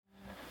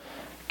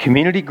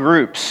Community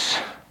groups.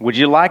 Would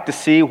you like to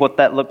see what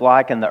that looked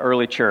like in the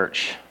early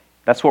church?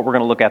 That's what we're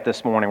going to look at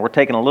this morning. We're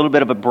taking a little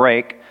bit of a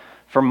break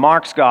from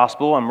Mark's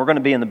gospel, and we're going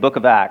to be in the book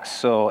of Acts.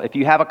 So if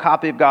you have a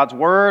copy of God's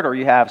Word or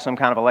you have some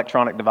kind of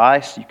electronic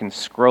device, you can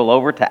scroll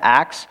over to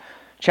Acts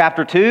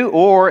chapter 2,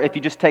 or if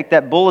you just take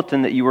that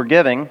bulletin that you were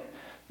given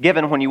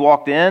when you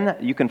walked in,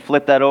 you can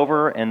flip that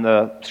over, and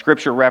the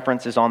scripture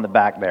reference is on the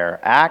back there.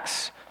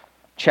 Acts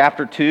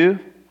chapter 2,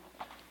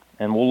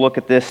 and we'll look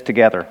at this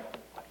together.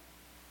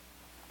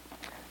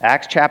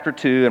 Acts chapter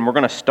 2, and we're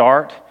going to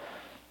start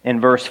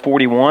in verse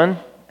 41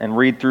 and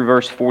read through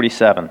verse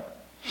 47.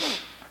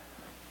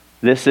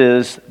 This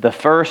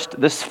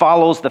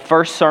follows the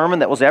first sermon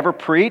that was ever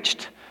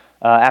preached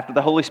after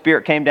the Holy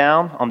Spirit came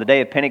down on the day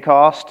of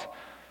Pentecost.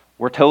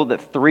 We're told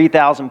that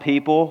 3,000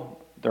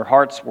 people, their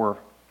hearts were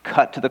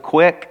cut to the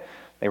quick.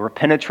 They were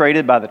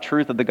penetrated by the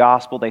truth of the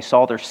gospel. They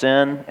saw their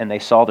sin and they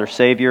saw their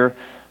Savior.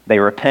 They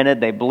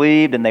repented, they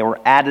believed, and they were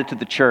added to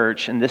the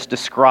church, and this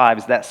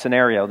describes that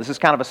scenario. This is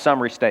kind of a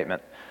summary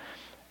statement.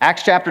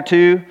 Acts chapter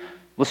 2,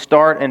 let's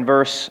start in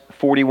verse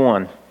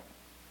 41.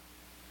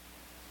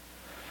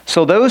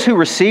 So those who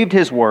received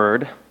his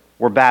word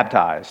were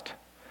baptized,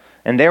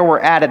 and there were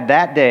added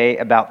that day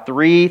about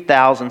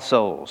 3,000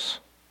 souls.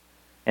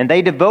 And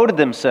they devoted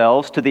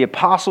themselves to the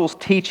apostles'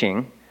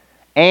 teaching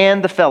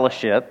and the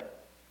fellowship,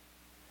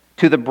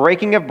 to the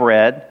breaking of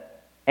bread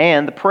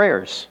and the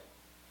prayers.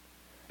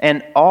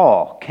 And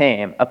awe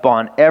came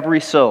upon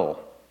every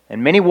soul,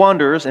 and many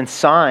wonders and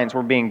signs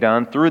were being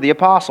done through the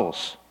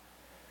apostles.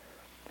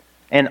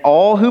 And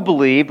all who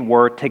believed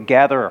were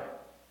together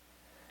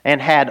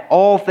and had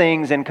all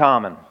things in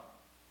common.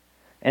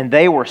 And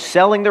they were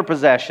selling their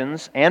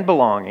possessions and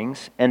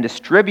belongings and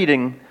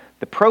distributing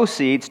the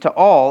proceeds to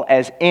all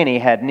as any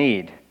had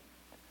need.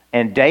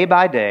 And day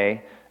by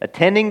day,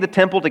 attending the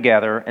temple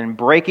together and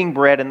breaking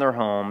bread in their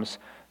homes,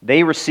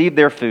 they received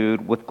their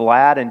food with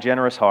glad and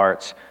generous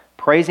hearts,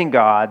 praising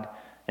God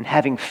and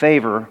having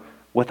favor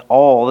with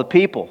all the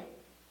people.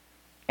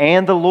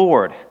 And the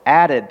Lord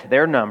added to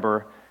their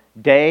number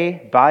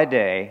day by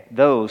day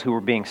those who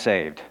were being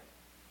saved.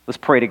 Let's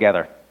pray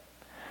together.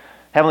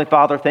 Heavenly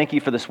Father, thank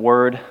you for this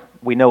word.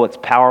 We know it's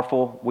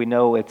powerful. We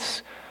know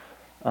it's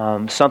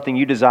something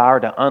you desire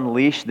to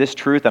unleash this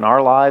truth in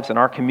our lives, in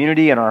our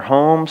community, in our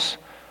homes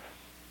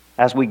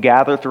as we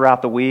gather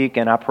throughout the week.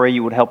 And I pray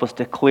you would help us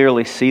to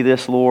clearly see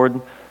this, Lord,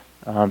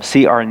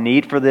 see our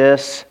need for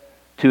this,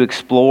 to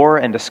explore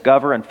and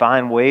discover and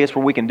find ways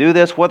where we can do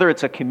this, whether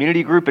it's a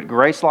community group at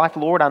Grace Life,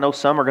 Lord. I know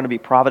some are going to be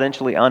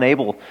providentially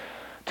unable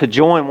to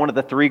join one of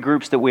the 3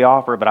 groups that we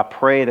offer, but I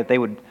pray that they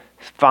would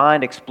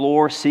find,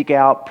 explore, seek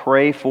out,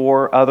 pray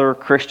for other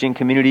Christian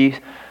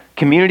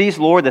communities,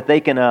 Lord, that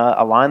they can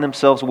align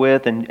themselves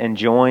with and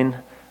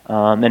join,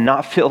 and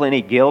not feel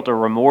any guilt or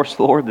remorse,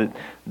 Lord,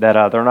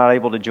 that they're not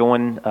able to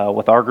join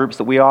with our groups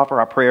that we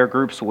offer. I pray our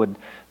groups would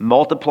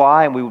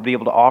multiply and we would be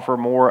able to offer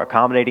more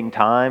accommodating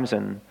times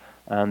and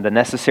the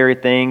necessary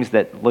things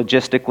that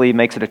logistically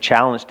makes it a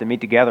challenge to meet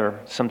together,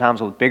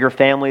 sometimes with bigger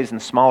families and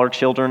smaller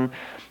children.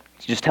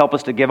 Just help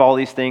us to give all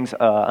these things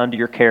under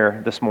your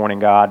care this morning,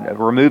 God.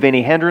 Remove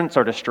any hindrance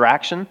or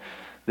distraction.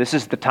 This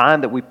is the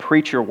time that we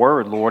preach your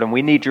word, Lord, and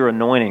we need your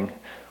anointing.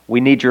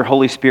 We need your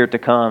Holy Spirit to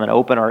come and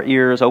open our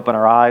ears, open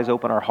our eyes,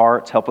 open our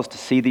hearts. Help us to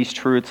see these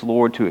truths,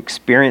 Lord, to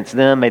experience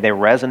them. May they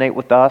resonate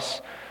with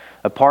us.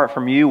 Apart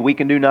from you, we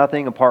can do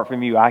nothing. Apart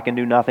from you, I can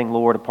do nothing,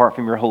 Lord. Apart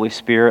from your Holy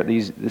Spirit,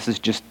 this is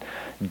just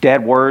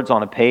dead words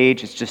on a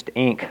page. It's just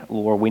ink,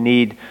 Lord. We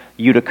need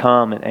you to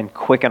come and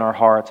quicken our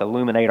hearts,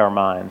 illuminate our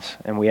minds.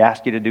 And we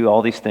ask you to do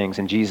all these things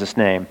in Jesus'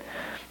 name.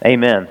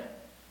 Amen.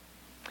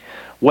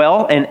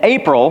 Well, in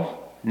April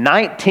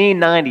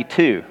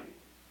 1992,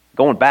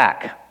 going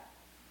back,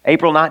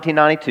 April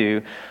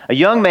 1992, a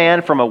young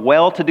man from a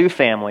well-to-do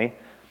family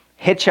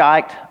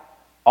hitchhiked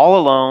all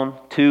alone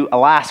to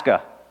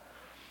Alaska.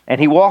 And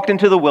he walked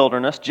into the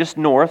wilderness just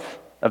north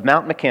of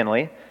Mount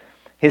McKinley.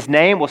 His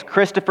name was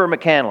Christopher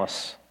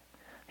McCandless.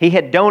 He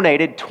had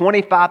donated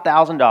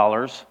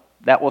 $25,000,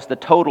 that was the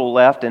total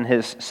left in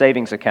his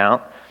savings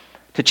account,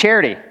 to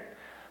charity.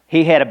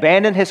 He had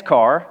abandoned his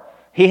car.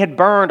 He had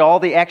burned all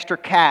the extra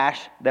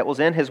cash that was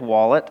in his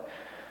wallet,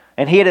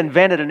 and he had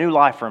invented a new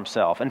life for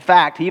himself. In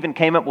fact, he even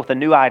came up with a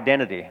new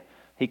identity.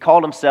 He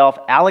called himself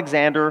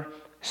Alexander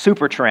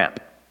Supertramp.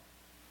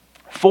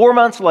 4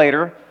 months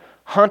later,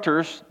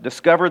 hunters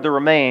discovered the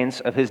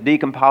remains of his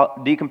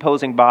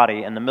decomposing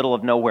body in the middle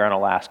of nowhere in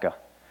Alaska.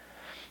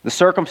 The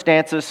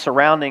circumstances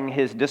surrounding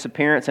his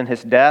disappearance and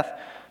his death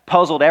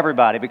puzzled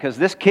everybody because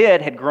this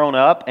kid had grown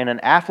up in an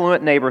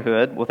affluent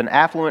neighborhood with an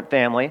affluent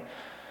family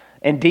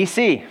in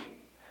D.C.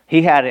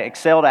 He had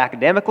excelled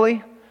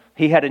academically.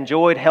 He had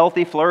enjoyed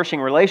healthy,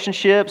 flourishing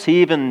relationships.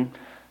 He even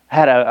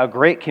had a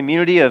great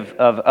community of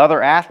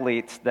other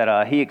athletes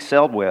that he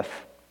excelled with.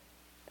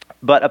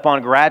 But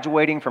upon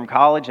graduating from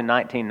college in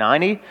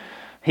 1990,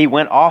 he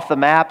went off the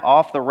map,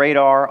 off the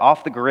radar,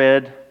 off the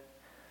grid,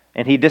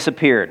 and he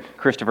disappeared.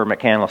 Christopher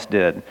McCandless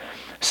did.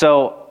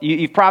 So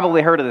you've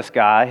probably heard of this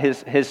guy.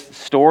 His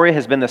story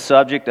has been the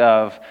subject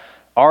of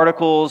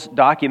articles,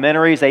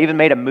 documentaries. They even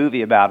made a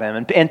movie about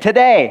him. And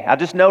today, I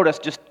just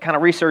noticed, just kind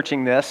of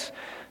researching this,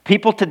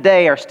 people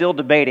today are still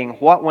debating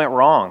what went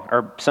wrong,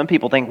 or some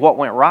people think what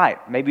went right.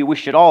 Maybe we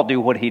should all do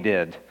what he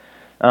did.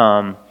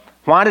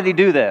 Why did he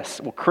do this?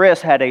 Well,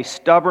 Chris had a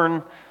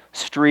stubborn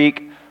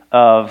streak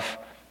of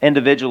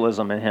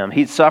individualism in him.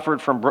 He'd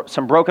suffered from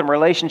some broken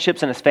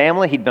relationships in his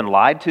family. He'd been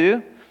lied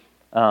to.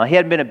 He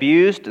hadn't been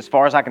abused, as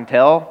far as I can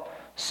tell,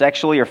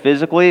 sexually or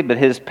physically, but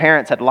his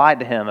parents had lied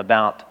to him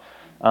about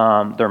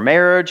their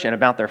marriage and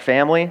about their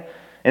family.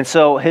 And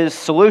so his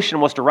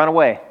solution was to run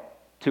away,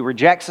 to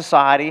reject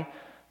society,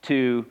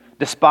 to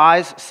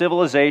despise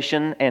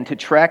civilization, and to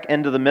trek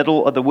into the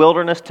middle of the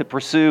wilderness to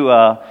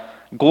pursue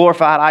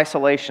glorified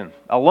isolation,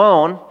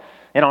 alone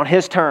and on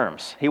his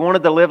terms. He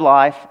wanted to live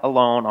life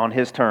alone on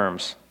his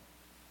terms.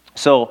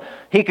 So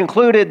he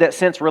concluded that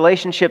since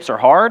relationships are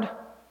hard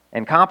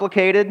and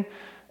complicated,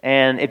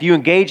 and if you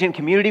engage in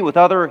community with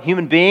other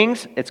human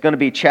beings, it's going to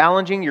be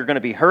challenging, you're going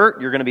to be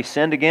hurt, you're going to be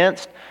sinned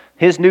against.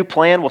 His new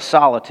plan was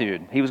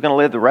solitude. He was going to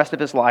live the rest of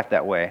his life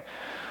that way.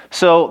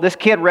 So this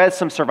kid read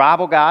some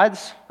survival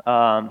guides.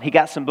 He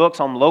got some books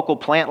on local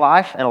plant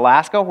life in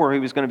Alaska, where he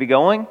was going to be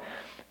going.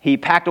 He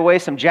packed away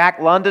some Jack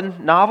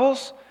London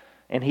novels,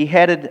 and he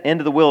headed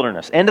into the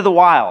wilderness, into the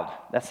wild.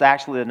 That's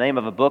actually the name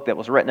of a book that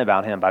was written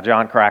about him by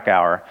John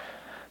Krakauer.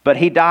 But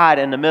he died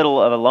in the middle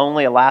of a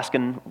lonely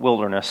Alaskan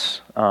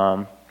wilderness.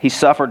 He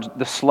suffered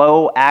the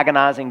slow,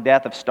 agonizing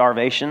death of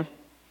starvation.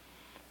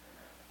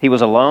 He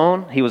was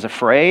alone. He was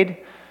afraid.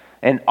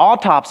 An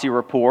autopsy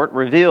report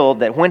revealed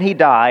that when he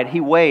died,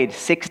 he weighed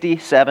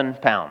 67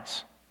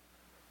 pounds.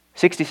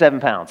 67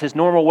 pounds. His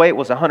normal weight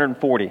was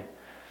 140.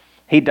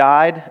 He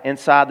died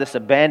inside this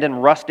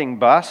abandoned, rusting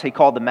bus he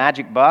called the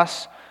Magic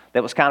Bus,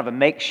 that was kind of a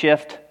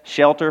makeshift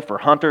shelter for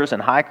hunters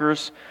and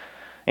hikers.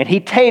 And he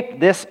taped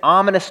this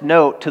ominous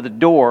note to the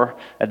door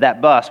of that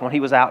bus when he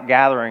was out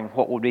gathering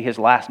what would be his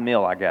last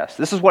meal, I guess.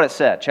 This is what it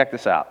said. Check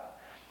this out.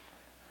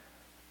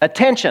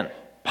 Attention,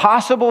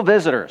 possible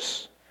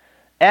visitors.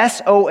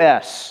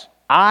 SOS.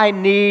 I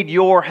need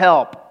your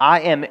help.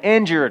 I am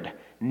injured,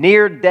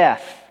 near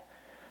death,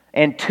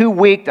 and too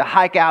weak to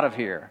hike out of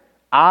here.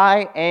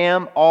 I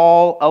am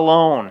all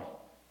alone.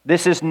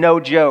 This is no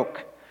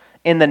joke.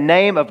 In the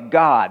name of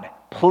God,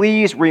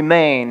 please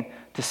remain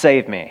to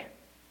save me.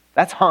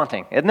 That's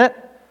haunting, isn't it?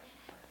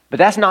 But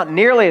that's not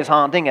nearly as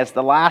haunting as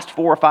the last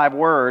 4 or 5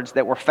 words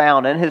that were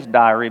found in his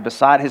diary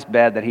beside his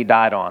bed that he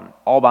died on,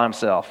 all by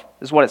himself.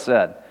 This is what it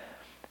said.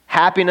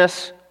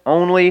 Happiness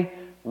only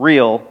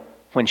real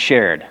when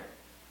shared.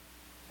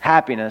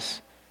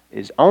 Happiness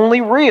is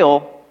only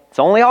real, it's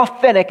only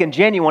authentic and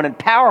genuine and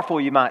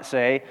powerful, you might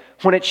say,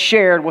 when it's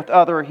shared with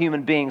other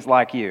human beings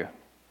like you.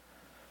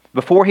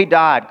 Before he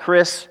died,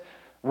 Chris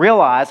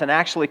realized and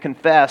actually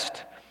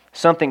confessed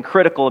something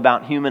critical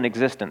about human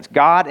existence.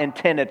 God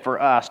intended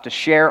for us to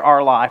share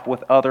our life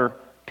with other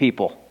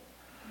people.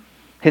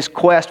 His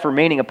quest for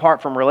meaning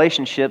apart from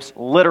relationships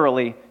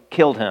literally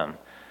killed him.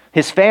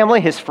 His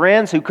family, his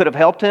friends who could have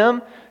helped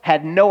him,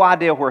 had no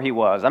idea where he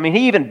was. I mean,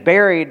 he even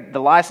buried the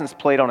license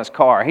plate on his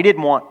car. He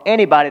didn't want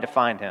anybody to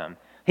find him.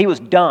 He was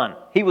done.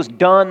 He was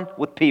done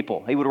with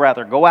people. He would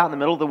rather go out in the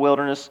middle of the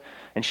wilderness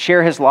and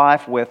share his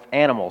life with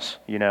animals,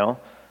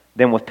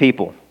 than with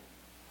people.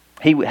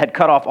 He had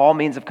cut off all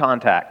means of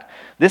contact.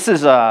 This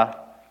is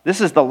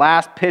the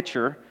last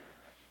picture.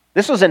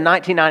 This was in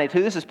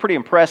 1992. This is pretty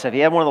impressive. He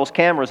had one of those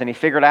cameras, and he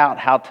figured out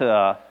how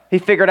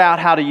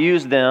to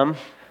use them.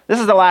 This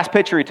is the last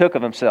picture he took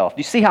of himself. Do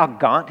you see how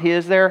gaunt he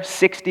is there?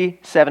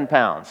 67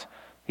 pounds.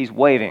 He's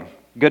waving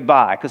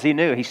goodbye because he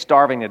knew he's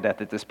starving to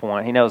death at this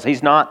point. He knows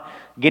he's not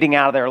getting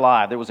out of there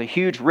alive. There was a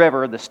huge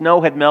river. The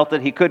snow had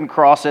melted. He couldn't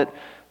cross it.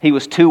 He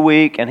was too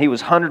weak, and he was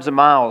hundreds of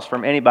miles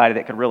from anybody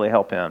that could really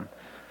help him.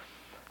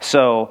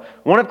 So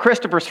one of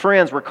Christopher's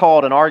friends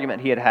recalled an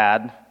argument he had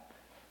had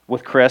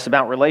with Chris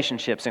about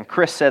relationships, and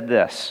Chris said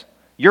this: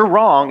 "You're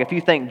wrong if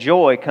you think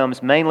joy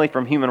comes mainly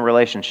from human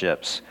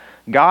relationships.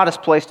 God has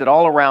placed it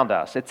all around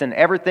us. It's in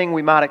everything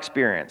we might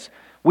experience.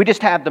 We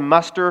just have to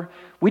muster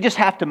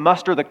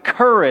the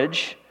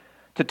courage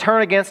to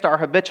turn against our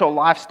habitual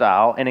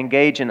lifestyle and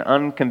engage in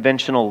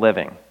unconventional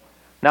living."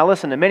 Now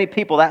listen, to many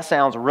people that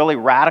sounds really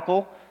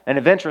radical and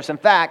adventurous. In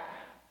fact,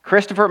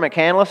 Christopher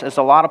McCandless is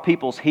a lot of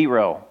people's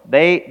hero.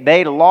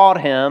 They laud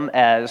him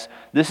as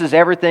this is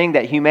everything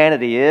that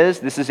humanity is.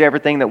 This is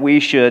everything that we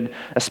should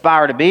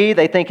aspire to be.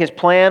 They think his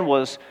plan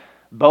was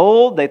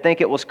bold. They think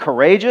it was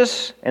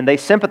courageous, and they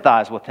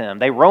sympathize with him.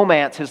 They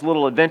romance his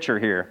little adventure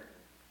here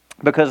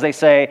because they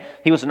say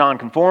he was a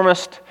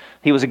nonconformist.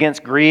 He was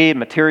against greed,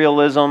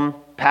 materialism,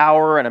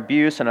 power and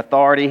abuse and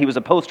authority. He was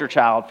a poster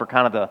child for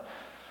kind of the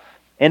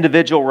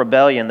individual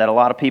rebellion that a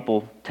lot of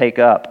people take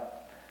up.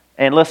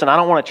 And listen, I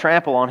don't want to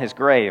trample on his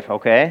grave,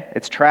 okay?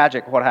 It's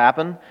tragic what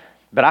happened,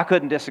 but I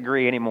couldn't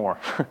disagree anymore.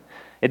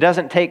 It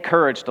doesn't take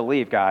courage to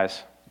leave,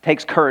 guys. It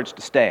takes courage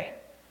to stay.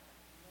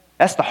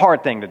 That's the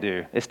hard thing to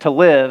do, is to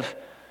live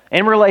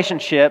in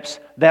relationships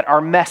that are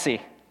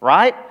messy,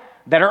 right?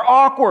 That are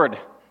awkward,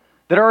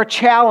 that are a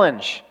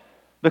challenge,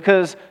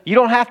 Because you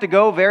don't have to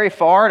go very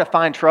far to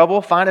find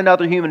trouble. Find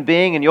another human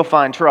being and you'll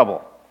find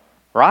trouble,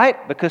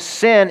 right? Because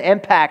sin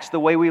impacts the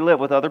way we live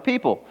with other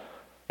people.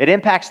 It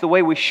impacts the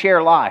way we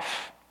share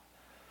life.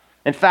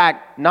 In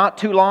fact, not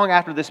too long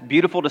after this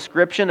beautiful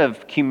description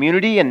of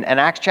community in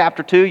Acts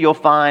chapter 2, you'll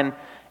find,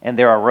 and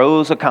there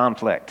arose a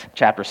conflict,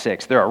 chapter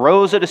 6. There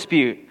arose a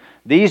dispute.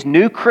 These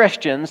new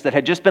Christians that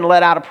had just been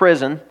let out of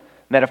prison,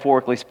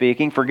 metaphorically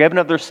speaking, forgiven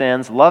of their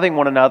sins, loving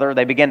one another,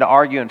 they began to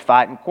argue and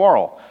fight and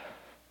quarrel.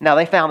 Now,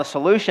 they found a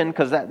solution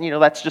because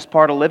that's just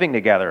part of living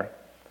together.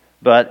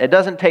 But it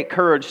doesn't take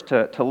courage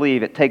to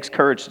leave. It takes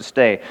courage to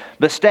stay.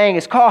 But staying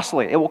is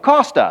costly. It will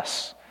cost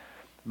us.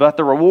 But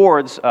the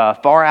rewards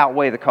far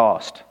outweigh the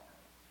cost.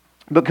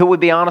 But could we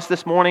be honest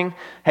this morning?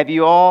 Have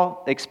you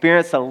all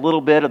experienced a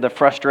little bit of the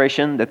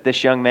frustration that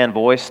this young man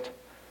voiced?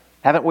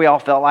 Haven't we all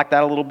felt like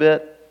that a little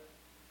bit?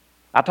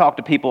 I talk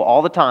to people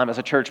all the time as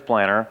a church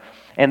planner,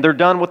 and they're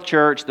done with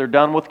church, they're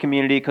done with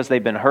community because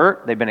they've been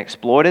hurt, they've been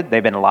exploited,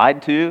 they've been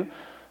lied to.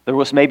 There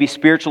was maybe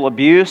spiritual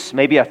abuse,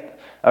 maybe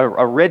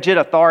a rigid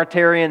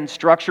authoritarian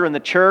structure in the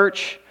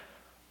church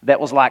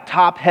that was like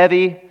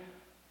top-heavy,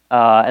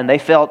 and they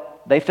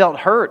felt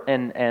hurt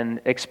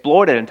and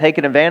exploited and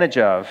taken advantage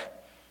of.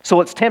 So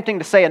it's tempting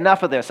to say,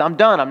 enough of this. I'm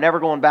done. I'm never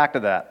going back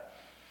to that.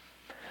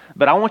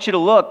 But I want you to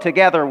look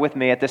together with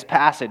me at this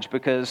passage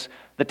because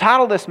the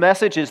title of this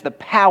message is The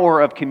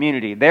Power of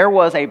Community. There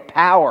was a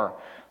power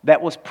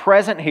that was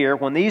present here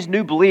when these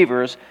new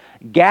believers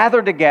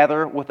gathered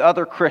together with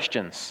other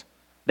Christians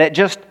that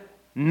just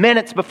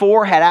minutes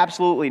before had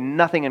absolutely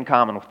nothing in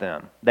common with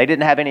them. They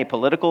didn't have any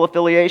political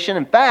affiliation.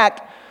 In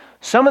fact,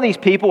 some of these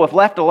people, if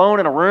left alone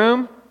in a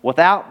room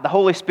without the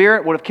Holy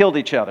Spirit, would have killed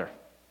each other.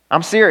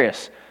 I'm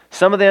serious.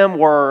 Some of them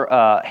were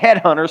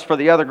headhunters for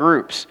the other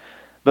groups.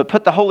 But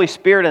put the Holy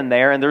Spirit in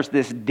there, and there's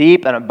this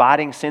deep and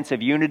abiding sense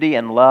of unity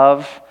and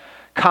love,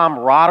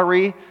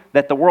 camaraderie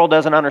that the world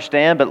doesn't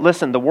understand. But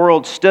listen, the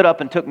world stood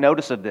up and took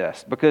notice of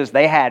this because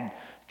they had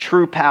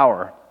true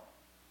power.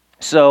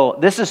 So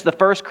this is the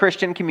first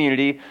Christian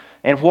community,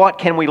 and what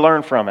can we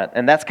learn from it?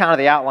 And that's kind of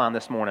the outline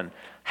this morning.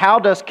 How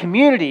does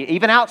community,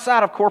 even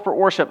outside of corporate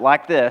worship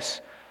like this,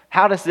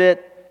 how does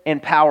it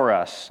empower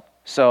us?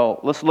 So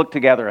let's look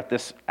together at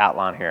this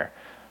outline here.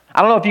 I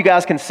don't know if you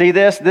guys can see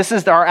this. This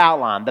is our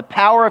outline. The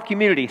power of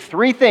community.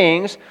 3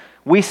 things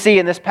we see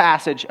in this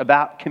passage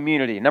about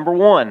community. Number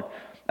 1,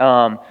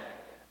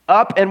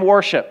 up and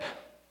worship.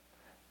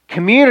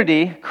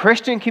 Community,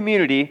 Christian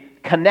community,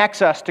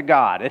 connects us to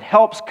God. It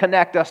helps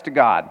connect us to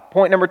God.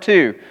 Point number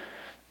 2,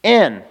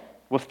 in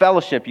with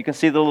fellowship. You can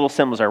see the little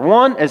symbols there.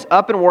 1 is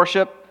up and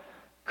worship.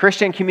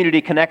 Christian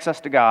community connects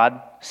us to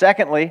God.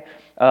 Secondly,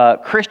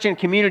 Christian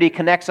community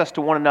connects us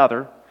to one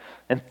another.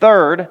 And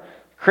third,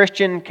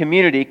 Christian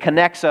community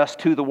connects us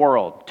to the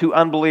world, to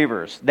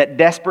unbelievers that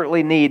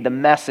desperately need the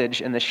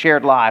message and the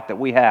shared life that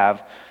we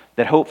have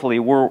that hopefully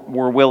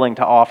we're willing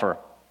to offer.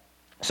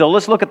 So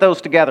let's look at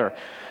those together.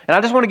 And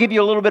I just want to give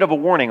you a little bit of a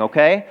warning,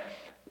 okay?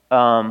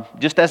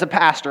 Just as a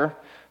pastor,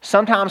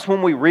 sometimes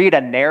when we read a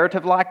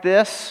narrative like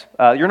this,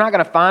 you're not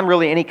going to find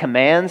really any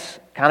commands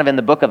kind of in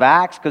the book of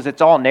Acts because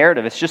it's all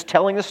narrative. It's just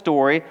telling the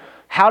story.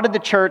 How did the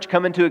church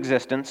come into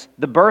existence?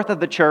 The birth of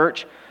the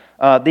church.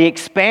 The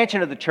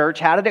expansion of the church,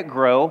 how did it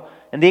grow?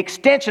 And the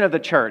extension of the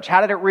church,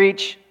 how did it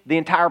reach the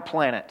entire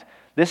planet?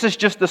 This is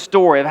just the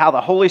story of how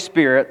the Holy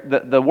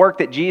Spirit, the work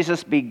that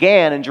Jesus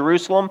began in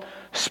Jerusalem,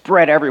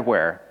 spread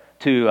everywhere.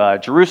 To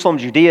Jerusalem,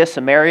 Judea,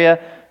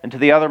 Samaria, and to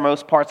the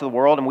othermost parts of the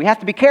world. And we have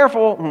to be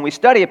careful when we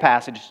study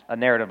a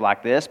narrative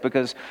like this,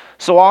 because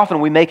so often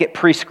we make it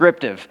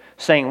prescriptive,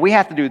 saying we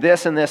have to do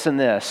this and this and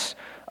this.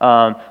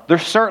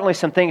 There's certainly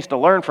some things to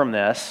learn from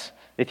this.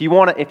 If you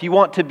want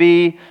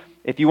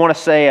to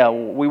say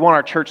we want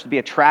our church to be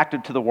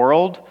attractive to the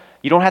world,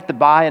 you don't have to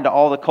buy into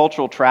all the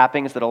cultural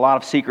trappings that a lot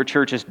of secret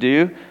churches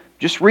do.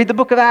 Just read the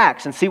book of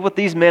Acts and see what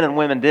these men and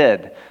women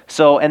did.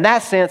 So in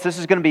that sense, this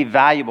is going to be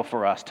valuable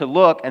for us to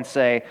look and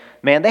say,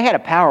 man, they had a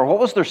power. What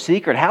was their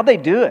secret? How'd they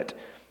do it?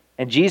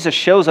 And Jesus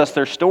shows us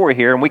their story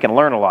here, and we can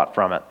learn a lot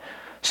from it.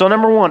 So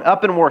number 1,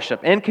 up in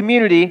worship. In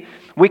community,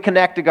 we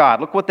connect to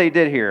God. Look what they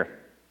did here.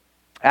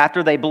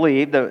 After they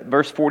believed,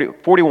 verse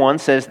 41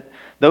 says,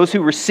 those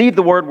who received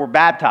the word were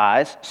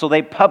baptized, so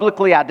they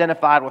publicly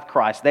identified with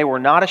Christ. They were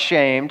not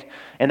ashamed,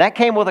 and that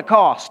came with a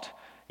cost.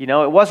 You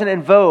know, it wasn't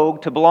in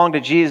vogue to belong to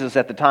Jesus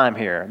at the time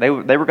here. They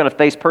were going to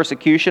face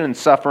persecution and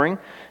suffering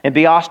and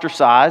be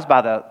ostracized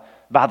by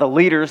the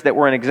leaders that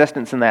were in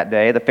existence in that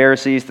day, the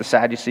Pharisees, the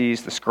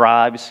Sadducees, the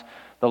scribes,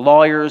 the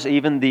lawyers,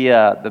 even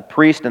the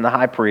priest and the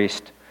high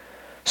priest.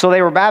 So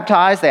they were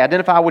baptized, they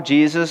identified with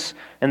Jesus,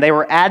 and they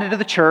were added to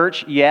the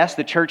church. Yes,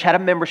 the church had a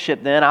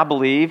membership then, I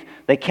believe.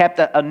 They kept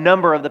a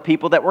number of the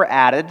people that were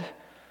added.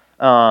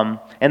 And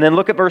then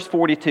look at verse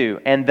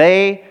 42. And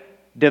they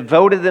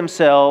devoted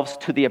themselves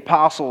to the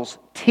apostles'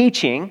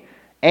 teaching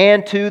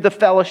and to the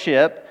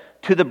fellowship,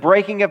 to the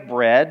breaking of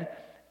bread,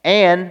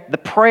 and the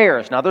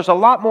prayers. Now, there's a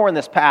lot more in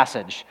this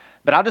passage,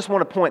 but I just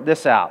want to point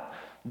this out.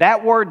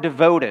 That word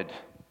devoted,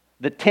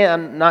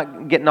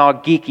 not getting all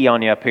geeky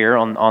on you up here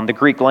on the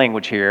Greek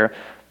language here,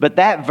 But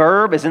that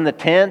verb is in the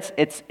tense.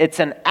 It's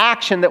an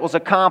action that was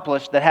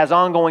accomplished that has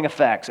ongoing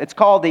effects. It's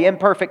called the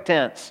imperfect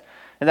tense.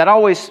 And that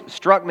always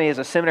struck me as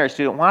a seminary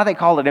student. Why do they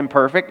call it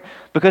imperfect?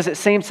 Because it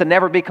seems to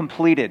never be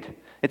completed.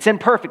 It's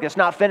imperfect. It's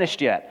not finished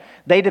yet.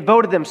 They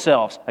devoted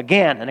themselves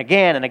again and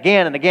again and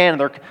again and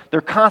again. And they're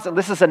constant.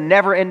 This is a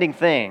never-ending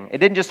thing. It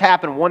didn't just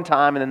happen one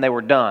time and then they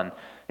were done.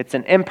 It's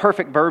an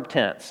imperfect verb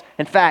tense.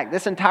 In fact,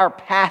 this entire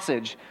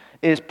passage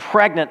is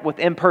pregnant with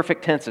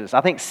imperfect tenses. I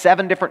think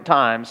 7 different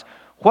times.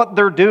 What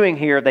they're doing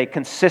here, they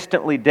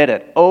consistently did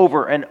it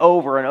over and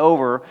over and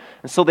over.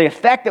 And so the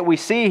effect that we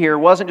see here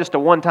wasn't just a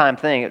one-time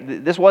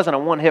thing. This wasn't a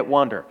one-hit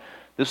wonder.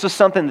 This was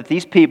something that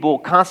these people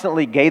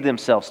constantly gave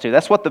themselves to.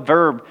 That's what the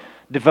verb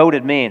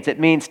devoted means. It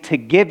means to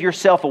give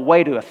yourself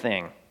away to a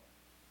thing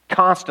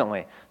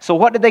constantly. So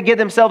what did they give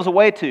themselves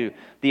away to?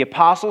 The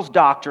apostles'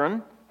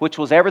 doctrine, which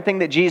was everything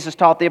that Jesus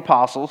taught the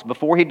apostles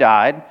before he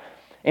died.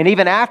 And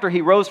even after he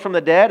rose from the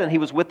dead and he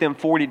was with them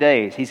 40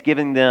 days, he's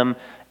giving them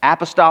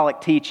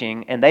apostolic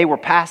teaching, and they were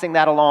passing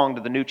that along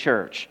to the new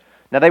church.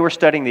 Now, they were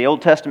studying the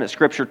Old Testament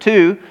scripture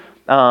too,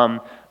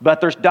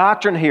 but there's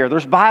doctrine here.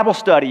 There's Bible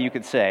study, you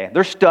could say.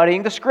 They're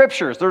studying the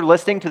scriptures. They're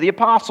listening to the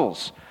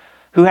apostles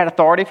who had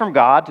authority from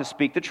God to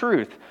speak the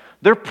truth.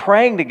 They're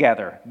praying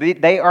together.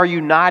 They are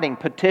uniting,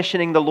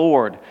 petitioning the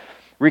Lord,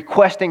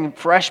 requesting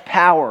fresh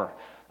power,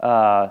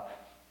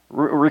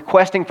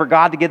 requesting for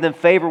God to give them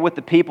favor with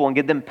the people and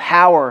give them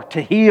power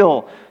to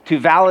heal, to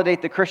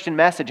validate the Christian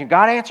message. And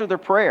God answered their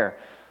prayer.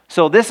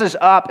 So this is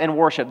up in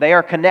worship. They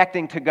are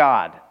connecting to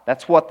God.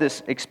 That's what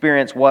this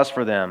experience was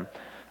for them.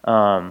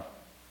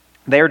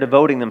 They are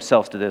devoting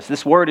themselves to this.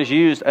 This word is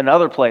used in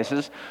other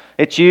places.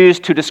 It's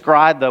used to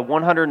describe the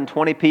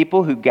 120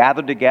 people who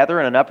gathered together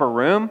in an upper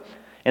room,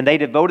 and they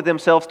devoted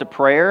themselves to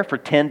prayer for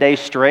 10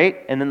 days straight,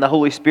 and then the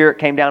Holy Spirit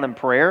came down in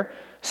prayer.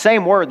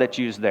 Same word that's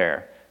used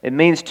there. It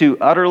means to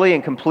utterly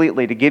and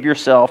completely to give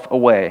yourself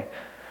away.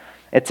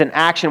 It's an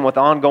action with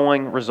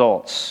ongoing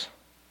results.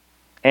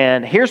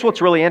 And here's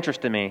what's really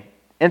interesting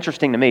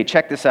to me.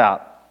 Check this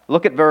out.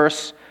 Look at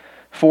verse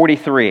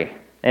 43.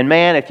 And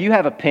man, if you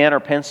have a pen or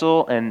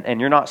pencil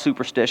and you're not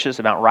superstitious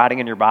about writing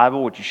in your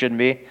Bible, which you shouldn't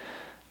be,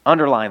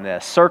 underline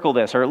this, circle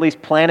this, or at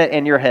least plant it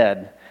in your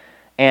head.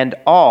 And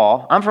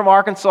all, I'm from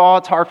Arkansas,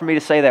 it's hard for me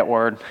to say that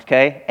word,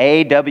 okay?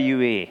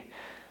 A-W-E.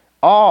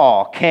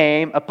 All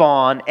came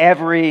upon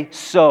every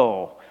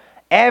soul.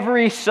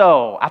 Every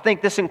soul. I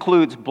think this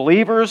includes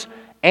believers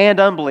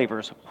and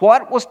unbelievers.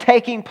 What was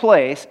taking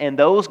place in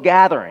those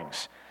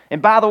gatherings?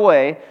 And by the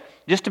way,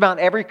 just about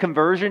every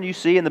conversion you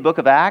see in the book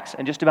of Acts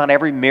and just about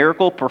every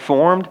miracle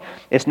performed,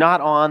 it's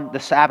not on the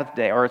Sabbath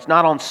day or it's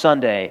not on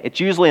Sunday. It's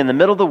usually in the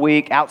middle of the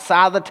week,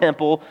 outside of the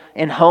temple,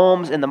 in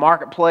homes, in the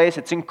marketplace.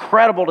 It's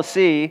incredible to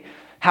see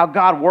how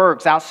God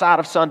works outside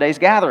of Sunday's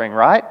gathering,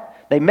 right?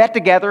 They met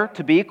together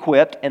to be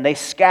equipped, and they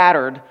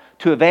scattered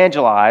to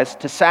evangelize,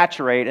 to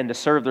saturate, and to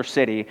serve their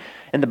city.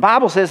 And the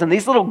Bible says in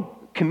these little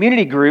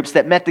community groups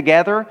that met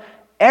together,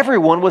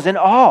 everyone was in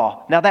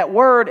awe. Now that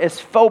word is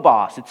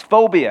phobos, it's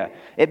phobia.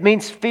 It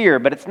means fear,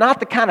 but it's not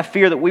the kind of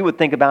fear that we would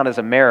think about as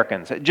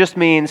Americans. It just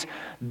means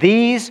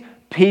these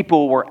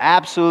people were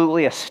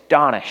absolutely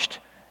astonished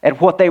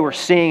at what they were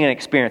seeing and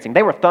experiencing.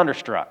 They were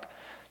thunderstruck.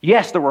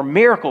 Yes, there were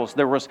miracles,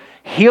 there was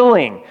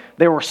healing,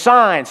 there were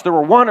signs, there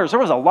were wonders. There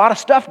was a lot of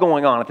stuff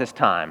going on at this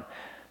time.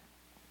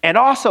 And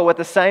also at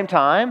the same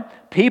time,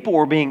 people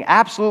were being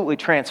absolutely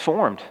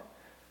transformed.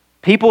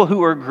 People who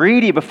were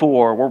greedy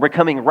before were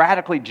becoming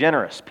radically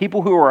generous.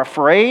 People who were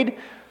afraid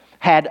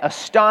had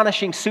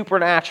astonishing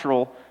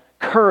supernatural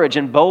courage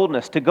and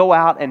boldness to go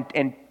out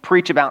and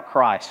preach about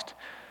Christ.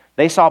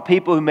 They saw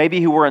people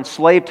who were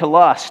enslaved to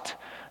lust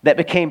that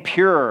became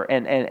pure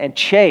and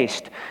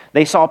chaste.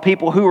 They saw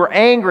people who were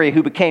angry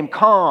who became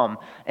calm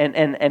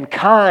and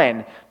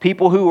kind.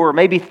 People who were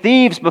maybe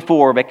thieves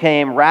before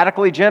became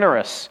radically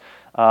generous.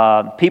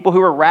 People who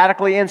were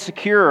radically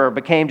insecure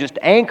became just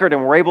anchored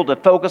and were able to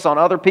focus on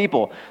other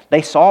people.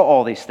 They saw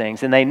all these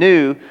things and they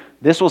knew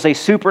this was a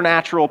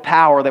supernatural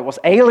power that was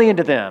alien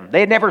to them. They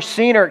had never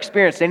seen or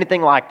experienced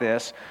anything like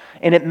this,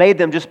 and it made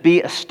them just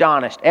be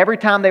astonished. Every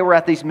time they were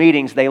at these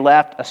meetings, they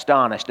left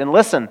astonished. And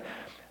listen,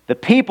 the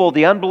people,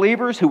 the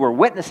unbelievers who were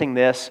witnessing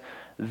this,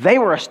 they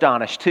were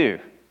astonished too.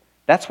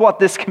 That's what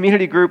this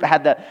community group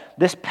had.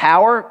 This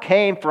power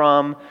came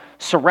from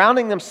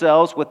surrounding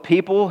themselves with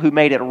people who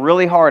made it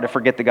really hard to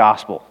forget the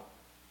gospel.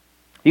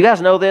 You guys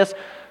know this?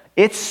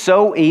 It's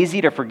so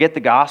easy to forget the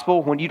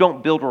gospel when you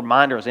don't build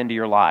reminders into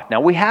your life. Now,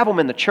 we have them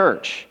in the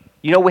church.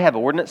 You know, we have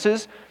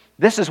ordinances.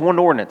 This is one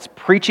ordinance,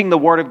 preaching the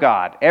word of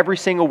God every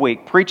single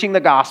week, preaching the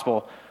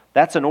gospel.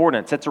 That's an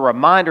ordinance. It's a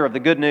reminder of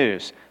the good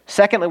news.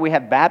 Secondly, we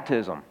have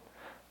baptism.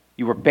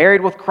 You were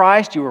buried with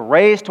Christ. You were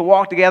raised to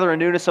walk together in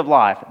newness of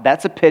life.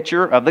 That's a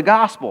picture of the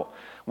gospel.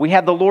 We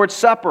have the Lord's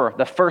Supper,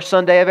 the first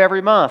Sunday of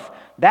every month.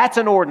 That's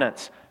an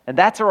ordinance, and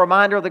that's a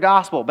reminder of the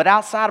gospel. But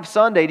outside of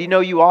Sunday, do you know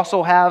you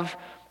also have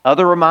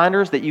other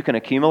reminders that you can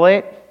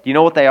accumulate? Do you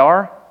know what they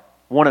are?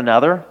 One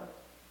another.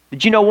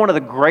 Did you know one of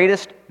the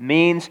greatest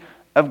means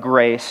of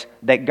grace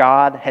that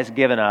God has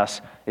given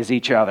us is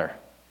each other?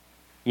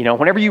 You know,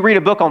 whenever you read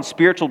a book on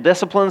spiritual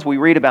disciplines, we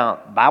read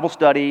about Bible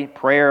study,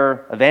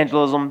 prayer,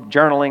 evangelism,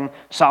 journaling,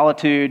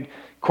 solitude,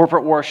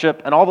 corporate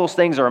worship, and all those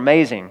things are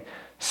amazing.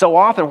 So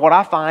often what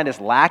I find is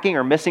lacking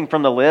or missing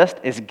from the list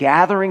is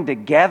gathering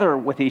together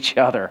with each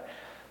other.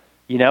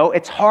 You know,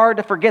 it's hard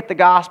to forget the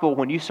gospel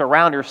when you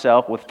surround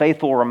yourself with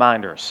faithful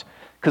reminders.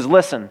 Because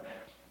listen,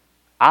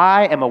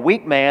 I am a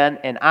weak man,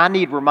 and I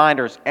need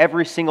reminders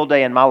every single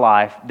day in my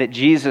life that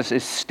Jesus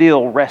is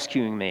still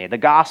rescuing me. The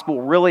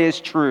gospel really is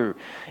true.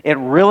 It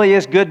really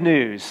is good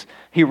news.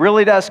 He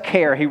really does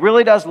care. He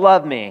really does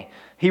love me.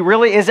 He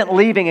really isn't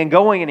leaving and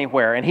going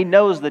anywhere, and He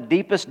knows the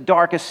deepest,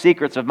 darkest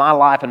secrets of my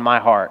life and my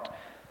heart.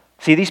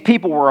 See, these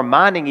people were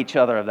reminding each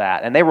other of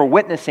that, and they were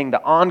witnessing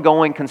the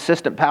ongoing,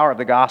 consistent power of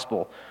the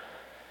gospel,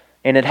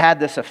 and it had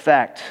this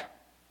effect.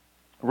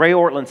 Ray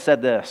Ortlund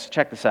said this.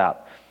 Check this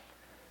out.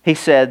 He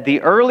said,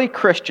 the early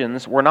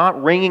Christians were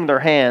not wringing their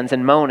hands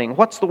and moaning,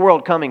 "What's the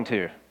world coming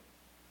to?"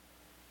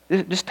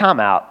 Just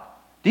time out.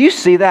 Do you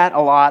see that a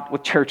lot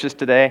with churches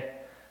today?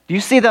 Do you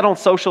see that on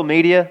social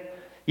media?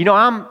 You know,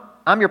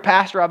 I'm your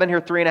pastor. I've been here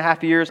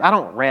 3.5 years. I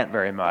don't rant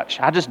very much.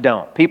 I just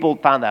don't. People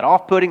find that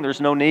off-putting. There's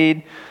no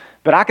need.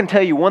 But I can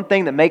tell you one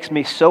thing that makes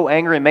me so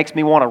angry and makes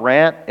me want to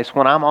rant is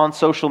when I'm on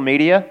social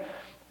media,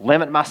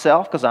 limit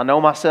myself because I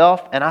know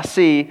myself, and I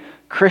see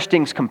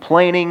Christians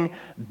complaining,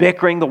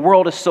 bickering, the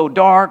world is so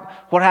dark,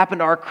 what happened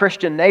to our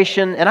Christian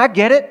nation? And I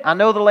get it. I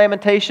know the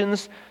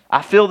lamentations.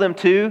 I feel them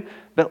too.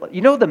 But you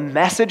know the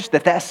message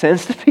that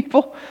sends to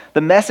people?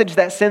 The message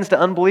that sends to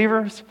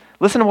unbelievers?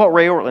 Listen to what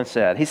Ray Ortlund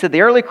said. He said, the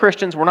early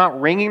Christians were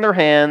not wringing their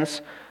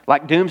hands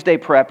like doomsday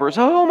preppers.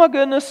 "Oh my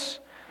goodness,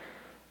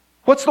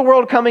 what's the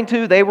world coming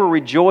to?" They were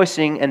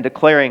rejoicing and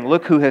declaring,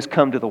 "Look who has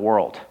come to the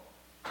world."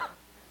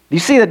 Do you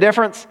see the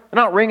difference?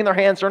 They're not wringing their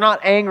hands. They're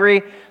not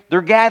angry.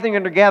 They're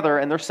gathering together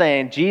and they're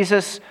saying,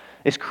 Jesus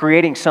is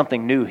creating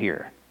something new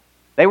here.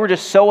 They were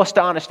just so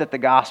astonished at the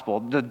gospel.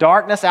 The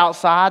darkness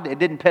outside, it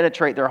didn't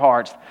penetrate their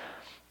hearts.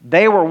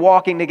 They were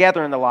walking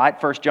together in the light,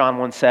 1 John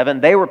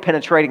 1:7. They were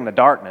penetrating the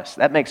darkness.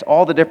 That makes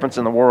all the difference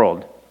in the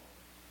world.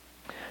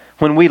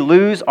 When we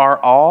lose our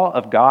awe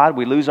of God,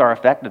 we lose our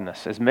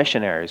effectiveness as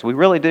missionaries. We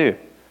really do.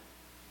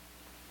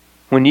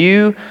 When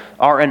you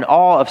are in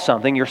awe of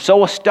something, you're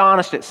so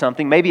astonished at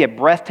something, maybe a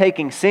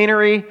breathtaking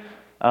scenery,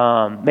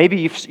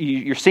 maybe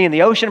you're seeing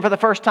the ocean for the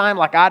first time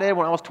like I did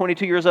when I was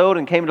 22 years old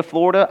and came to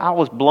Florida. I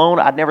was blown.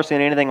 I'd never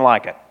seen anything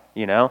like it,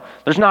 you know.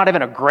 There's not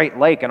even a Great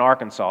Lake in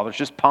Arkansas. There's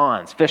just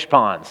ponds, fish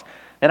ponds.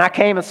 And I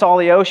came and saw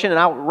the ocean, and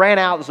I ran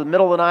out. It was the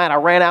middle of the night. I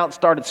ran out and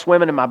started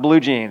swimming in my blue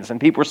jeans.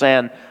 And people were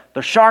saying,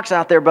 "There's sharks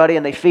out there, buddy,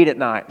 and they feed at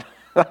night."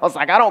 I was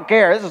like, I don't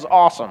care. This is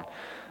awesome.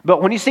 But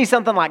when you see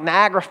something like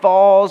Niagara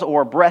Falls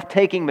or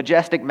breathtaking,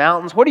 majestic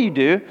mountains, what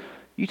do?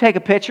 You take a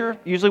picture,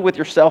 usually with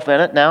yourself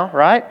in it now,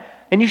 right?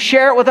 And you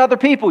share it with other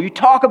people. You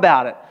talk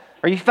about it.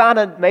 Or you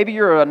find maybe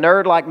you're a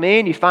nerd like me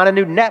and you find a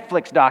new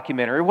Netflix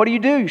documentary. What do?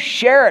 You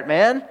share it,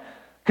 man.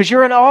 Because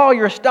you're in awe,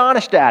 you're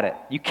astonished at it.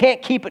 You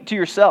can't keep it to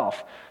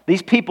yourself.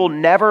 These people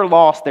never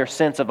lost their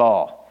sense of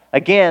awe.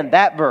 Again,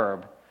 that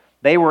verb,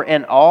 they were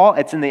in awe.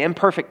 It's in the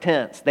imperfect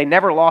tense. They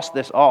never lost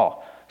this awe.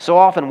 So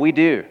often we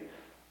do,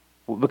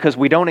 because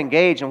we don't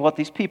engage in what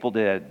these people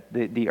did.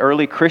 The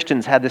early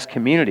Christians had this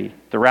community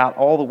throughout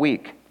all the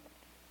week.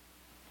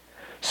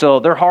 So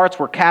their hearts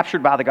were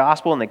captured by the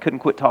gospel and they couldn't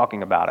quit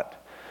talking about it.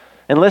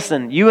 And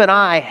listen, you and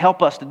I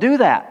help us to do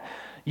that.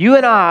 You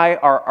and I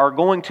are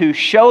going to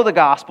show the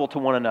gospel to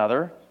one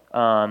another.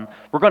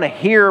 We're going to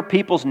hear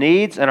people's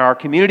needs in our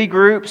community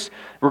groups.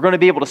 We're going to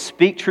be able to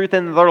speak truth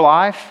into their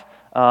life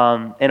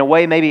in a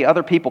way maybe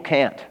other people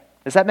can't.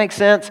 Does that make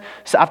sense?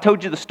 So I've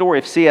told you the story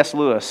of C.S.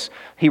 Lewis.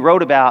 He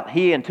wrote about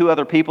he and 2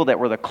 other people that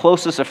were the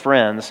closest of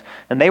friends,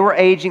 and they were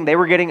aging, they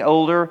were getting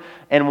older,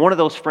 and one of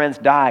those friends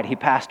died. He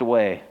passed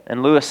away.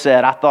 And Lewis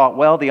said, I thought,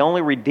 well, the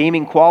only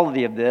redeeming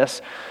quality of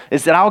this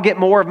is that I'll get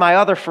more of my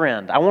other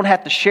friend. I won't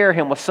have to share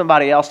him with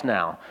somebody else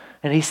now.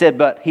 And he said,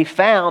 but he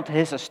found to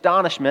his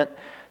astonishment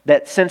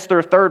that since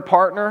their third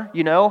partner,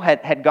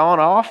 had gone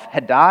off,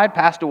 had died,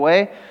 passed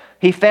away,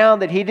 he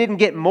found that he didn't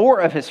get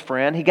more of his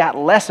friend, he got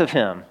less of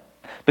him.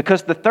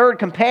 Because the third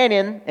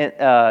companion,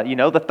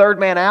 the third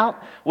man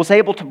out, was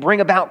able to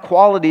bring about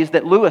qualities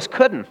that Lewis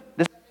couldn't.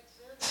 Does that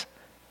make sense?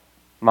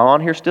 Am I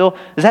on here still?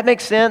 Does that make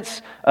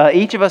sense?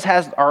 Each of us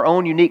has our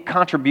own unique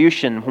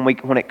contribution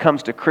when it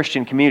comes to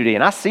Christian community,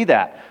 and I see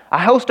that. I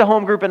host a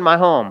home group in my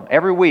home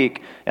every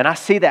week, and I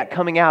see that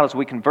coming out as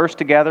we converse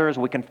together, as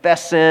we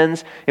confess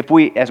sins,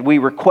 as we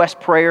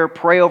request prayer,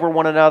 pray over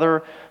one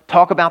another,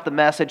 talk about the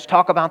message,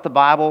 talk about the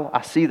Bible.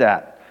 I see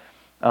that.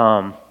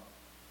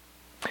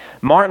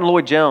 Martin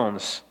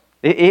Lloyd-Jones,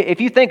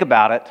 if you think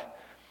about it,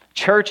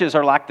 churches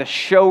are like the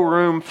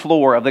showroom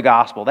floor of the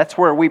gospel. That's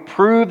where we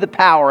prove the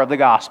power of the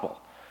gospel.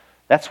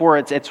 That's where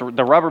it's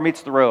the rubber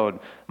meets the road.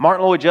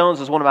 Martin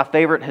Lloyd-Jones is one of my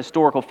favorite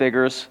historical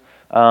figures.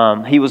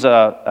 He was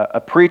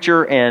a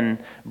preacher in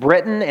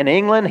Britain and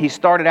England. He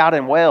started out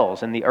in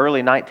Wales in the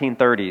early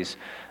 1930s.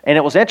 And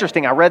it was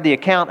interesting. I read the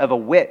account of a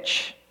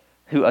witch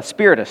a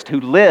spiritist, who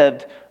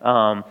lived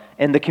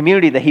in the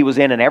community that he was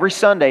in. And every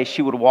Sunday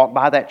she would walk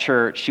by that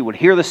church. She would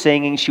hear the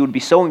singing. She would be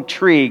so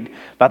intrigued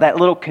by that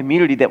little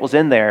community that was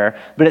in there,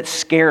 but it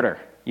scared her.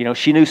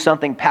 She knew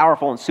something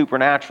powerful and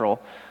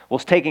supernatural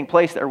was taking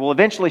place there. Well,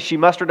 eventually she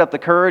mustered up the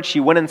courage. She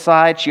went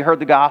inside. She heard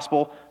the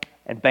gospel.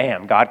 And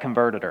bam, God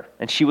converted her.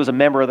 And she was a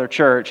member of their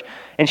church.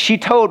 And she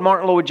told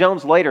Martin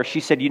Lloyd-Jones later, she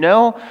said,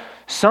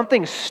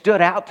 something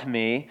stood out to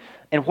me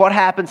and what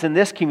happens in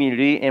this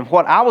community and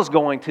what I was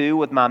going to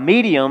with my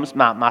mediums,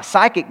 my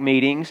psychic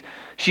meetings.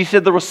 She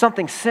said there was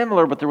something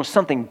similar, but there was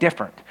something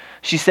different.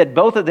 She said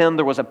both of them,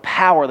 there was a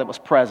power that was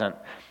present.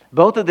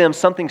 Both of them,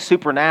 something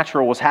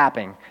supernatural was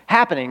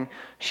happening.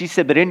 She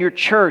said, but in your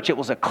church, it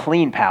was a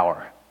clean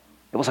power.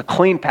 It was a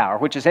clean power,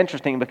 which is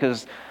interesting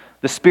because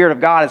the Spirit of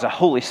God is a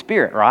Holy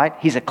Spirit, right?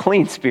 He's a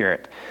clean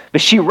spirit.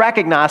 But she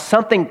recognized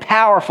something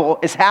powerful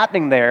is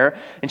happening there,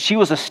 and she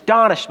was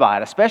astonished by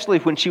it, especially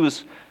when she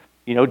was,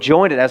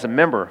 joined it as a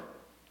member.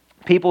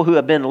 People who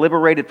have been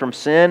liberated from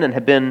sin and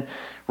have been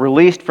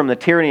released from the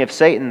tyranny of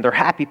Satan, they're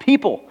happy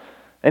people.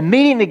 And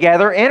meeting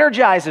together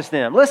energizes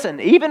them.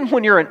 Listen, even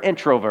when you're an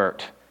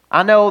introvert,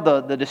 I know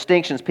the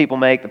distinctions people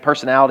make, the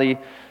personality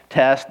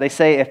test. They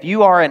say if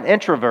you are an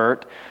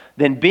introvert,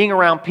 then being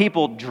around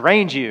people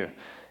drains you.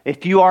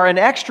 If you are an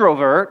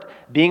extrovert,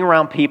 being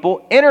around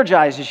people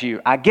energizes you.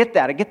 I get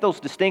that. I get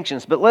those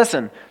distinctions. But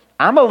listen,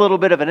 I'm a little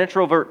bit of an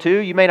introvert too.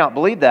 You may not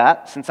believe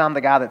that since I'm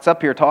the guy that's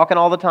up here talking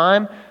all the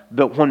time.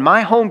 But when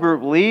my home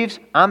group leaves,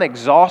 I'm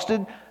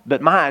exhausted,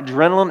 but my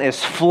adrenaline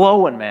is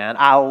flowing, man.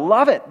 I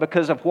love it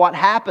because of what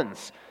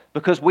happens,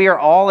 because we are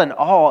all in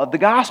awe of the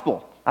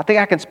gospel. I think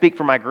I can speak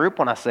for my group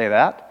when I say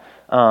that.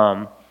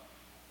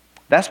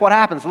 That's what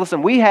happens.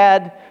 Listen,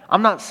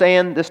 I'm not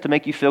saying this to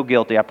make you feel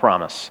guilty, I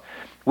promise.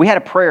 We had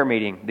a prayer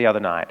meeting the other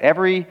night.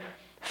 Every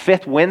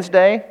fifth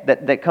Wednesday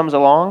that comes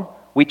along,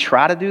 we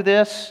try to do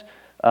this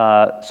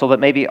so that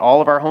maybe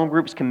all of our home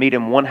groups can meet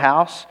in one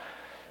house.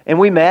 And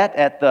we met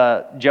at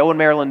the Joe and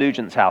Marilyn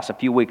Nugent's house a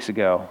few weeks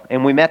ago.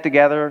 And we met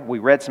together. We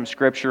read some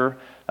scripture.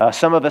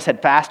 Some of us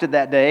had fasted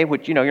that day,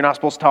 which, you're not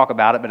supposed to talk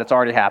about it, but it's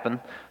already happened.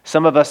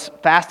 Some of us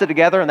fasted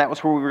together, and that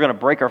was where we were going to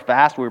break our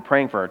fast. We were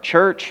praying for our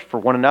church, for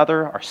one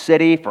another, our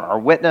city, for our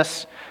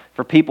witness,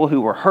 for people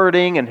who were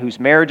hurting and whose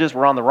marriages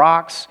were on the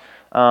rocks,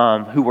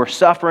 who were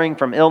suffering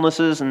from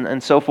illnesses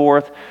and so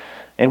forth.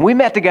 And we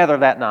met together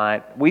that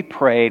night. We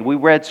prayed. We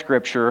read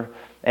scripture.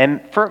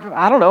 And for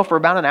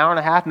about an hour and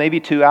a half,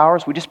 maybe 2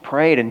 hours, we just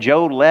prayed. And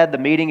Joe led the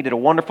meeting. He did a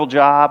wonderful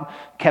job,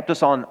 kept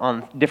us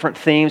on different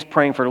themes,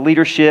 praying for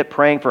leadership,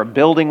 praying for a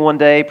building one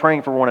day,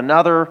 praying for one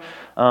another,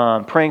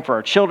 praying for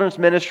our children's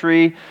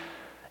ministry.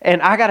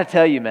 And I got to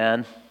tell you,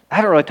 man, I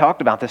haven't really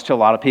talked about this to a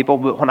lot of people,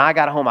 but when I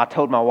got home, I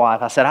told my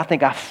wife, I said, I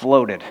think I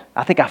floated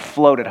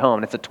home.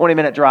 And it's a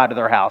 20-minute drive to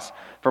their house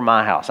from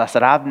my house. I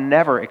said, I've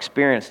never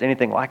experienced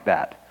anything like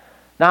that.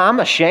 Now,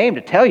 I'm ashamed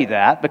to tell you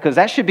that because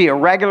that should be a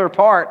regular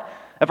part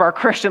of our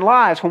Christian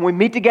lives when we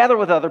meet together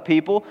with other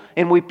people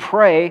and we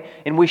pray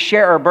and we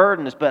share our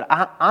burdens. But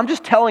I'm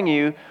just telling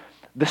you,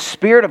 the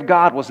Spirit of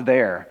God was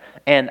there.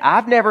 And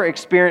I've never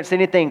experienced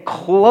anything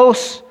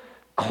close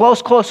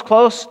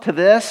to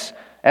this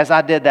as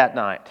I did that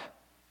night.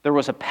 There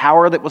was a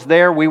power that was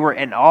there. We were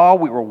in awe.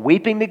 We were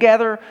weeping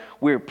together.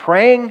 We were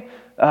praying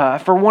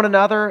for one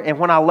another. And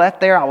when I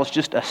left there, I was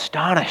just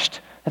astonished.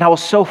 And I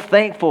was so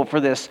thankful for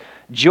this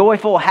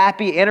joyful,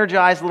 happy,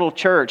 energized little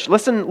church.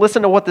 Listen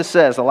to what this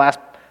says, the last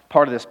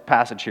part of this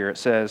passage here. It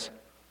says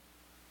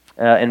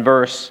in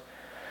verse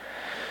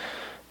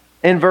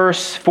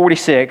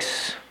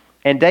 46,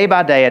 and day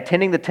by day,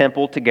 attending the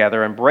temple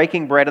together and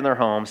breaking bread in their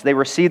homes, they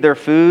received their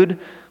food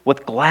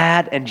with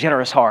glad and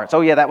generous hearts. Oh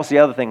yeah, that was the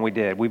other thing we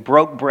did. We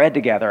broke bread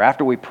together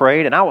after we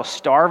prayed, and I was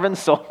starving,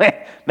 so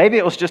maybe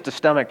it was just a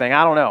stomach thing.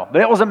 I don't know, but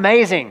it was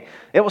amazing.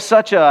 It was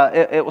such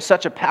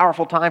a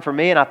powerful time for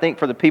me, and I think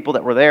for the people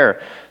that were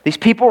there. These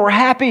people were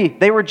happy.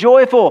 They were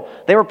joyful.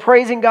 They were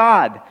praising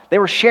God. They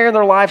were sharing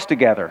their lives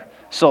together.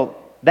 So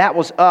that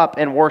was up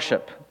in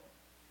worship.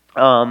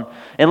 And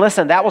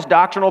listen, that was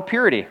doctrinal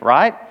purity,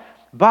 right?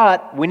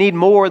 But we need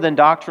more than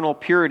doctrinal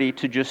purity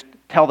to just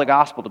tell the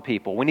gospel to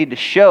people. We need to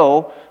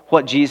show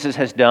what Jesus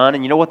has done.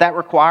 And you know what that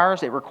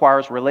requires? It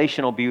requires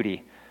relational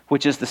beauty,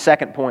 which is the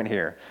second point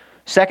here.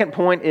 Second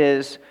point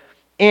is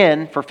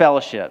in for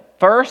fellowship.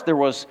 First, there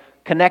was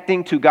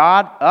connecting to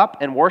God up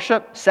and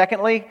worship.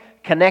 Secondly,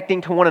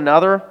 connecting to one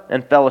another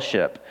and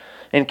fellowship.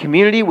 In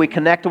community, we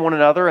connect to one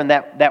another, and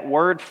that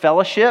word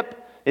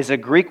fellowship is a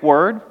Greek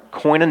word,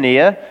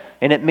 koinonia,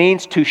 and it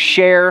means to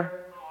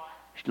share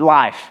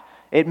life.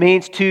 It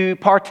means to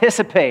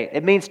participate.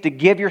 It means to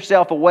give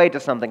yourself away to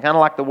something, kind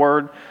of like the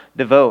word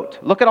devote.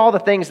 Look at all the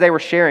things they were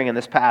sharing in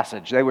this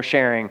passage. They were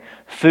sharing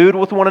food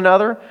with one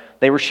another.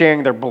 They were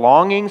sharing their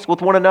belongings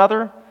with one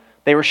another.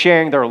 They were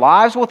sharing their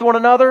lives with one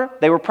another.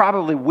 They were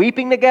probably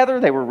weeping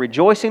together. They were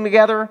rejoicing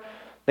together.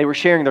 They were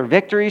sharing their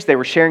victories. They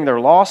were sharing their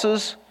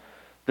losses,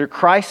 their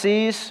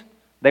crises.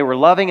 They were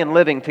loving and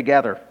living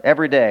together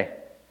every day.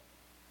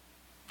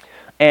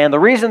 And the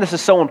reason this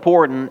is so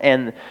important,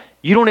 and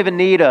you don't even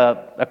need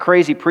a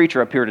crazy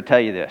preacher up here to tell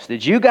you this.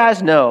 Did you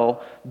guys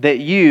know that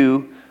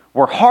you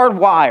were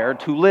hardwired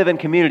to live in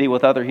community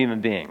with other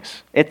human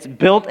beings? It's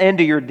built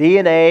into your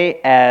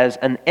DNA as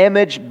an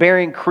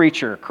image-bearing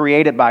creature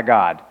created by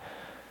God.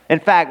 In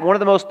fact, one of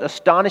the most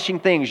astonishing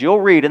things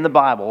you'll read in the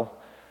Bible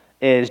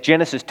is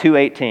Genesis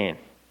 2:18.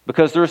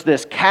 Because there's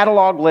this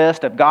catalog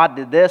list of God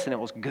did this and it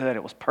was good,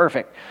 it was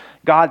perfect.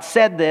 God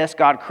said this,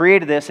 God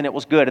created this and it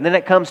was good. And then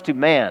it comes to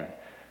man.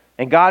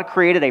 And God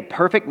created a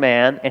perfect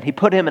man and He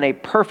put him in a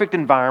perfect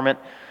environment.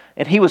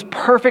 And he was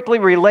perfectly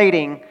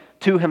relating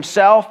to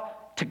himself,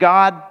 to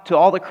God, to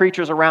all the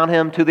creatures around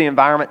him, to the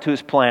environment, to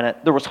his planet.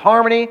 There was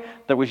harmony,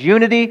 there was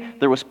unity,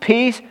 there was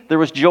peace, there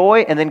was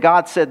joy. And then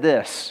God said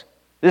this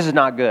is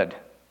not good.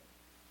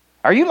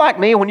 Are you like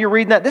me when you're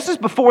reading that? This is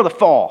before the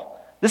fall.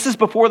 This is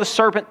before the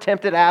serpent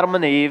tempted Adam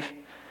and Eve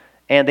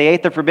and they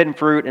ate the forbidden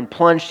fruit and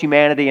plunged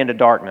humanity into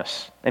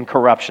darkness and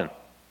corruption.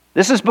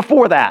 This is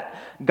before that.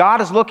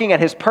 God is looking at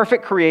His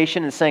perfect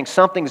creation and saying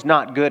something's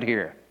not good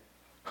here.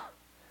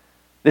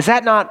 Does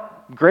that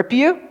not grip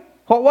you?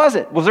 What was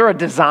it? Was there a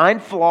design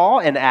flaw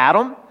in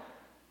Adam?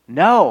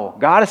 No.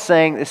 God is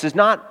saying this is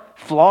not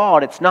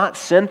flawed, it's not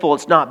sinful,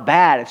 it's not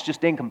bad, it's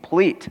just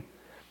incomplete.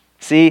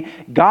 See,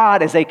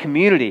 God is a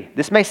community.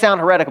 This may sound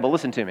heretical, but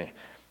listen to me.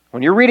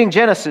 When you're reading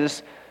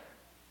Genesis,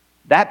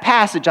 that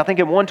passage, I think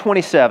in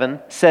 127,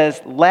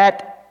 says,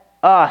 let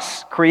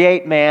us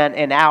create man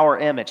in our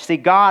image. See,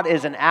 God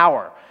is an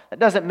our. That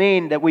doesn't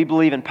mean that we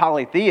believe in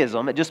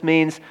polytheism. It just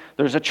means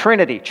there's a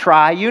Trinity,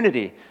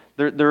 triunity.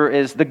 There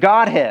is the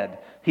Godhead.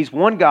 He's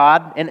one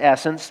God in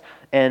essence,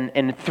 and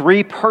in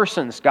three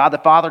persons, God the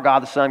Father,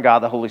 God the Son, God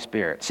the Holy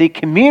Spirit. See,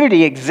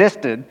 community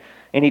existed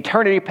in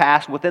eternity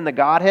past within the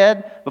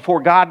Godhead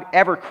before God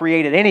ever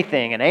created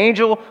anything, an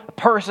angel, a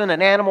person,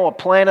 an animal, a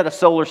planet, a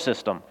solar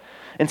system.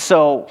 And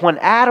so when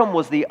Adam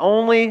was the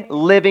only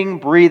living,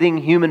 breathing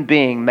human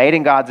being made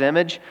in God's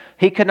image,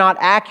 he could not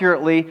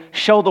accurately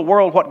show the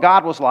world what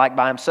God was like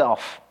by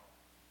himself.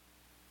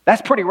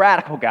 That's pretty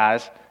radical,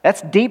 guys.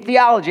 That's deep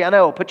theology. I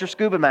know. Put your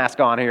scuba mask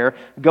on here.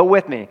 Go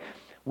with me.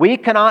 We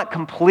cannot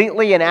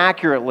completely and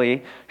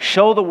accurately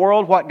show the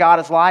world what God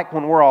is like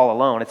when we're all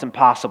alone. It's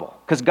impossible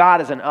because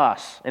God is in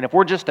us. And if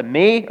we're just a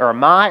me or a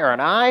my or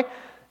an I,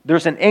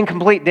 there's an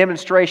incomplete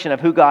demonstration of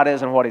who God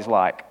is and what He's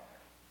like.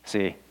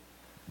 See?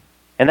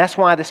 And that's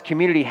why this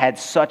community had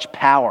such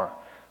power.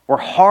 We're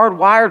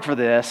hardwired for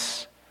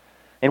this,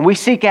 and we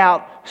seek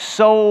out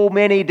so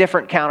many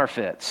different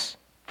counterfeits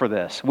for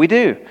this. We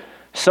do.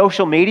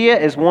 Social media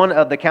is one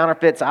of the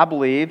counterfeits, I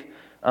believe,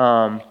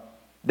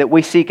 that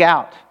we seek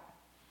out.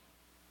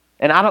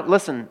 And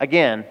listen,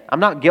 again,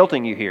 I'm not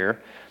guilting you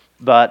here,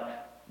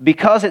 but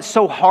because it's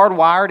so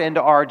hardwired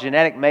into our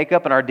genetic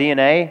makeup and our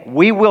DNA,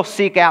 we will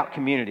seek out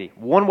community,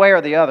 one way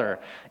or the other.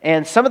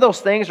 And some of those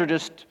things are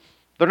just,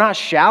 they're not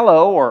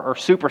shallow or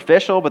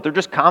superficial, but they're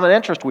just common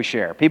interest we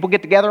share. People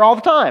get together all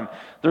the time.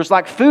 There's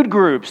like food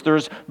groups,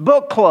 there's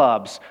book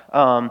clubs,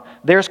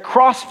 there's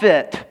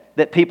CrossFit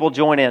that people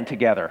join in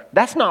together.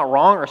 That's not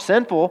wrong or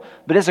sinful,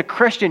 but as a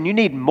Christian, you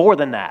need more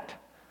than that.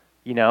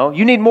 You know,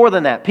 you need more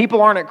than that.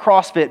 People aren't at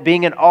CrossFit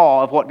being in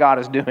awe of what God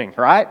is doing,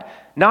 right?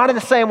 Not in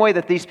the same way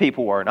that these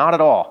people were, not at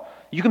all.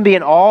 You can be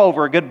in awe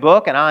over a good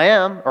book, and I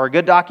am, or a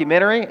good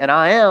documentary, and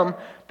I am,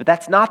 but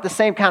that's not the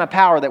same kind of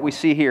power that we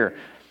see here.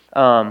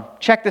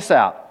 Check this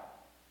out.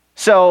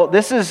 So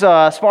this is,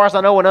 as far as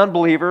I know, an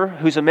unbeliever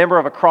who's a member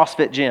of a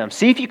CrossFit gym.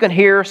 See if you can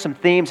hear some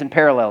themes and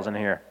parallels in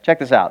here. Check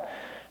this out.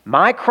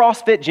 My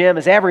CrossFit gym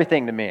is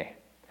everything to me.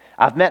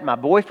 I've met my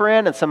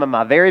boyfriend and some of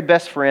my very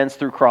best friends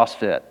through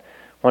CrossFit.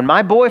 When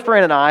my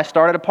boyfriend and I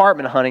started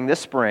apartment hunting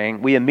this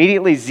spring, we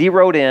immediately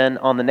zeroed in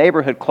on the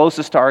neighborhood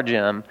closest to our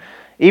gym.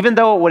 Even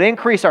though it would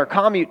increase our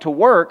commute to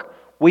work,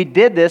 we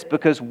did this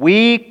because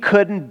we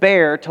couldn't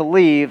bear to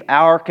leave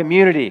our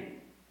community.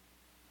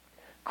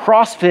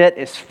 CrossFit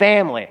is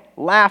family,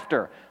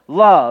 laughter,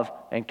 love,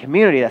 and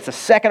community. That's the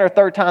second or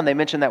third time they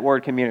mentioned that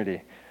word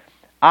community.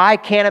 I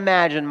can't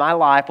imagine my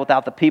life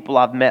without the people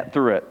I've met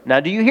through it. Now,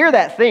 do you hear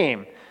that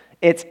theme?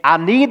 It's, I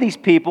need these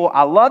people,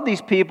 I love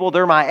these people,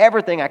 they're my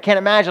everything, I can't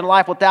imagine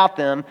life without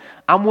them.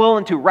 I'm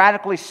willing to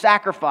radically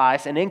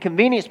sacrifice and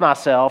inconvenience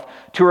myself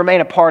to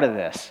remain a part of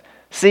this.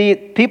 See,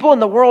 people in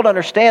the world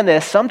understand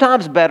this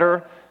sometimes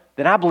better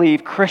than I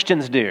believe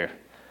Christians do.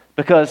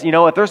 Because, you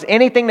know, if there's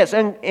anything that's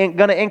going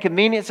to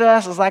inconvenience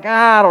us, it's like,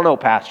 I don't know,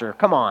 Pastor,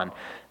 come on.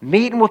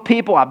 Meeting with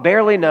people I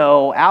barely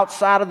know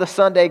outside of the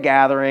Sunday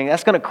gathering,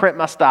 that's going to crimp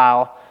my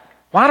style.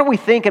 Why do we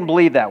think and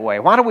believe that way?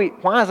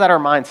 Why is that our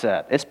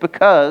mindset? It's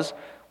because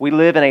we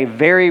live in a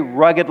very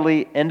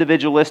ruggedly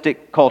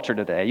individualistic culture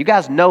today. You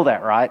guys know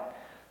that, right?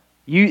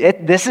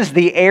 This is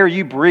the air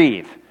you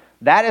breathe.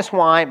 That is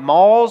why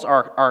malls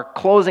are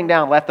closing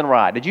down left and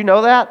right. Did you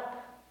know that?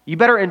 You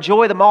better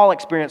enjoy the mall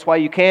experience while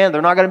you can.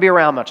 They're not going to be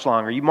around much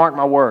longer. You mark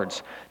my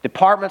words.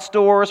 Department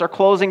stores are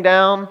closing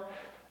down.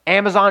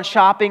 Amazon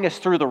shopping is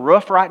through the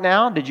roof right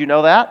now. Did you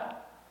know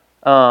that?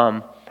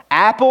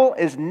 Apple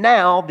is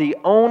now the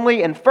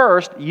only and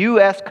first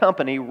U.S.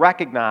 company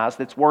recognized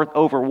that's worth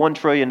over $1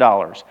 trillion.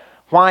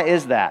 Why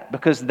is that?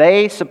 Because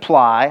they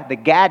supply the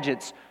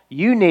gadgets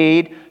you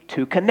need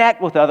to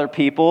connect with other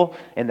people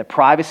in the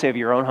privacy of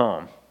your own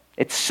home.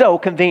 It's so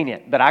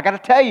convenient, but I got to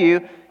tell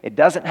you, it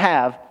doesn't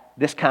have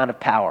this kind of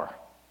power.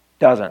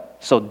 Doesn't.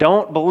 So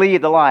don't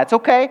believe the lie. It's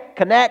okay,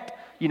 connect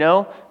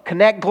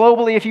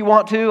globally if you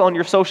want to on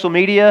your social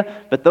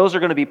media, but those are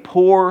going to be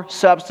poor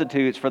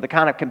substitutes for the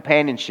kind of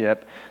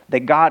companionship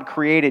that God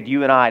created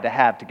you and I to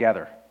have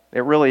together.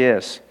 It really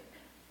is.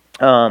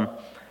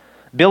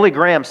 Billy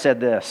Graham said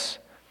this: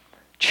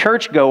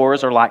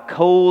 churchgoers are like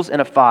coals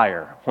in a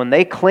fire. When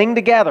they cling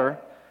together,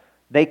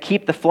 they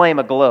keep the flame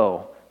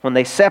aglow. When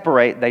they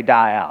separate, they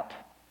die out.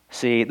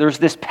 See, there's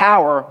this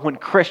power when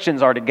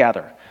Christians are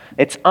together.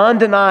 It's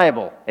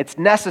undeniable. It's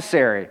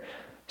necessary.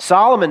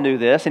 Solomon knew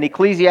this. In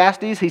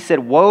Ecclesiastes, he said,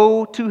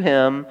 "Woe to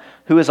him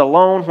who is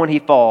alone when he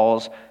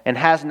falls and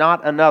has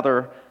not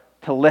another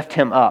to lift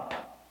him up."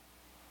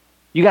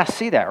 You guys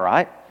see that,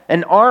 right?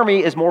 An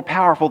army is more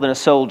powerful than a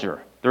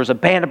soldier. There's a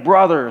band of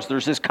brothers.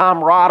 There's this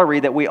camaraderie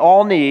that we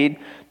all need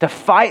to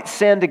fight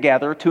sin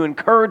together, to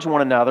encourage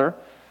one another,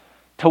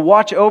 to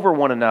watch over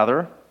one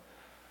another.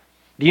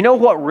 Do you know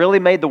what really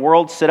made the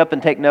world sit up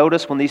and take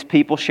notice when these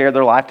people shared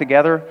their life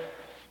together?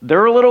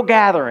 Their little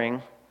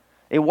gathering,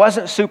 it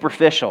wasn't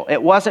superficial.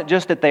 It wasn't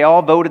just that they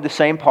all voted the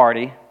same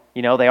party.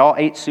 They all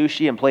ate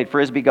sushi and played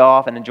frisbee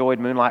golf and enjoyed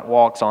moonlight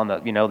walks on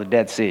the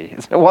Dead Sea.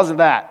 It wasn't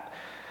that.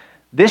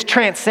 This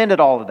transcended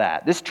all of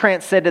that. This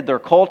transcended their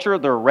culture,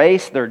 their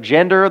race, their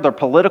gender, their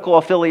political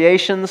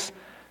affiliations.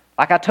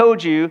 Like I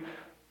told you,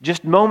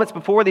 just moments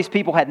before, these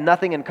people had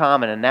nothing in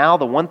common. And now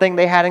the one thing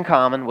they had in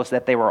common was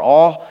that they were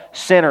all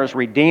sinners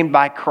redeemed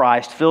by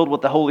Christ, filled with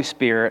the Holy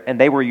Spirit, and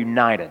they were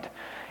united.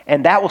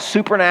 And that was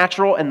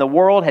supernatural, and the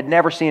world had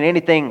never seen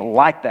anything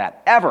like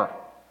that, ever.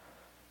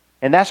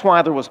 And that's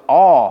why there was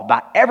awe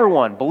by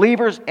everyone,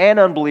 believers and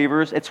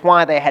unbelievers. It's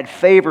why they had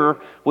favor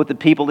with the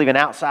people even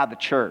outside the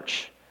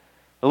church.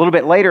 A little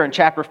bit later in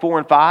chapter 4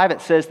 and 5,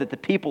 it says that the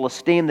people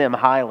esteemed them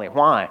highly.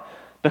 Why?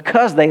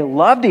 Because they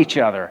loved each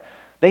other.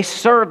 They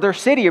served their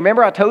city.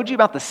 Remember I told you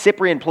about the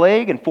Cyprian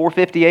plague in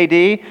 450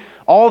 A.D.?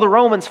 All the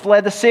Romans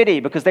fled the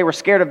city because they were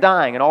scared of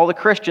dying, and all the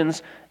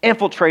Christians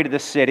infiltrated the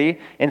city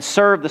and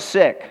served the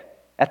sick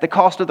at the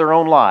cost of their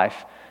own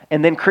life.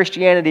 And then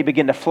Christianity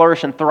began to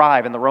flourish and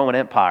thrive in the Roman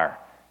Empire.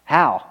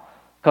 How?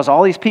 Because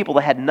all these people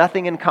that had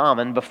nothing in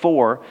common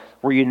before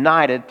were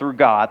united through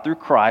God, through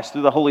Christ,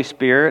 through the Holy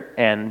Spirit,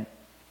 and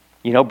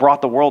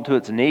brought the world to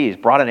its knees,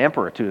 brought an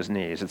emperor to his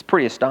knees. It's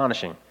pretty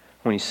astonishing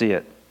when you see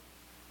it.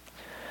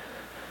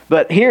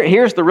 But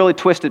here's the really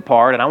twisted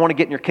part, and I want to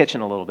get in your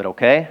kitchen a little bit,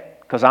 okay?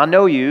 Because I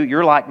know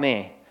you're like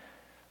me.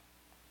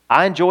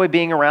 I enjoy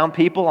being around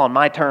people on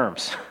my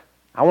terms.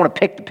 I want to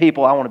pick the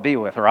people I want to be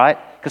with, right?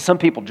 Because some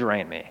people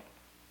drain me,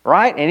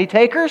 right? Any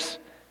takers?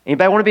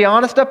 Anybody want to be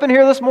honest up in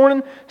here this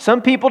morning?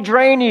 Some people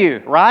drain you,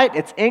 right?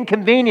 It's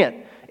inconvenient.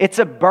 It's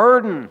a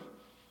burden.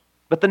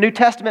 But the New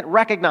Testament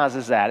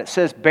recognizes that. It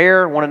says,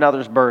 bear one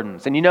another's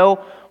burdens. And you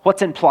know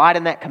what's implied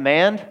in that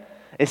command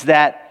is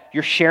that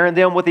you're sharing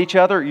them with each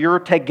other. You're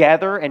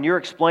together and you're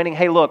explaining,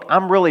 hey, look,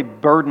 I'm really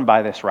burdened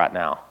by this right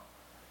now.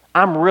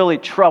 I'm really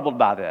troubled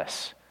by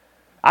this.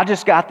 I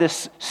just got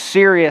this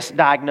serious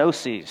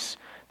diagnosis.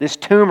 This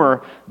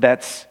tumor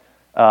that's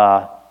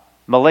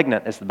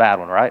malignant is the bad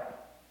one, right?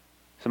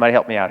 Somebody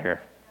help me out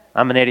here.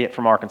 I'm an idiot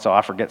from Arkansas.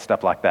 I forget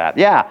stuff like that.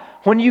 Yeah,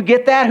 when you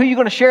get that, who are you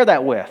going to share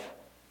that with?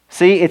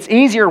 See, it's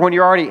easier when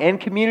you're already in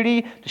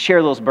community to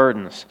share those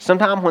burdens.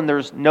 Sometimes when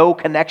there's no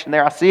connection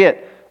there, I see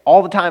it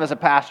all the time as a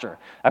pastor.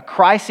 A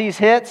crisis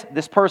hits,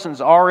 this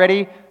person's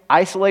already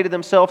isolated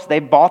themselves, they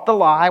bought the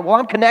lie. Well,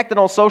 I'm connected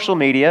on social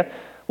media.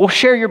 Well,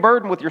 share your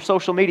burden with your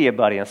social media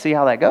buddy and see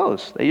how that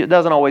goes. It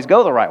doesn't always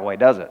go the right way,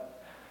 does it?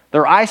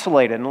 They're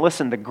isolated. And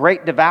listen, the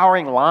great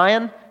devouring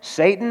lion,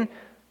 Satan,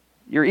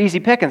 you're easy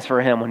pickings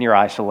for him when you're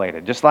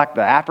isolated. Just like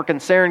the African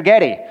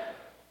Serengeti,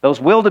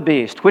 those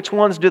wildebeest, which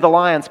ones do the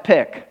lions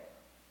pick?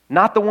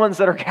 Not the ones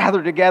that are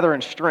gathered together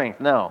in strength,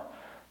 no.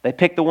 They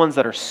pick the ones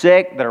that are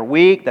sick, that are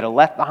weak, that are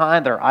left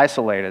behind, that are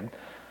isolated.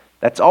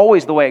 That's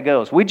always the way it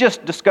goes. We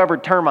just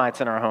discovered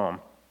termites in our home.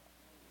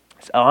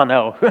 Oh,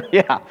 no.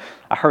 Yeah,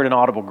 I heard an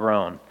audible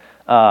groan.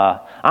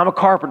 I'm a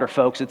carpenter,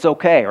 folks. It's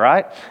okay,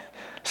 right?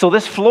 So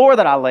this floor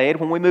that I laid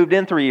when we moved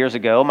in 3 years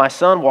ago, my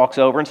son walks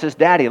over and says,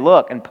 Daddy,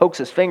 look, and pokes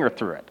his finger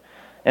through it.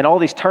 And all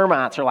these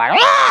termites are like,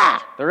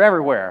 ah! They're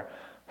everywhere.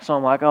 So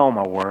I'm like, oh,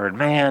 my word,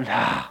 man.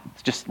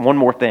 It's just one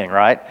more thing,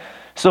 right?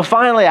 So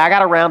finally, I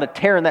got around to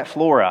tearing that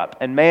floor up.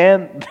 And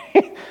man,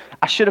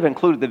 I should have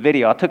included the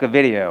video. I took a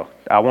video.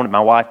 I wanted my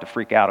wife to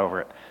freak out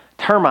over it.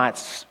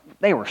 Termites,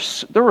 there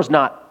was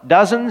not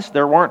dozens.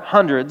 There weren't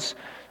hundreds.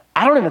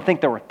 I don't even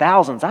think there were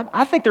thousands.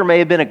 I think there may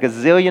have been a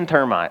gazillion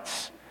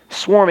termites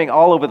swarming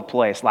all over the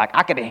place. Like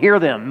I could hear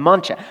them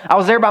munching. I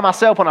was there by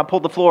myself when I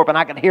pulled the floor up, and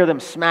I could hear them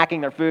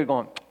smacking their food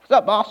going, what's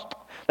up, boss?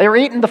 They were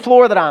eating the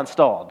floor that I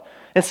installed.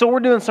 And so we're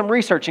doing some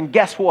research, and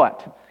guess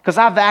what? Because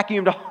I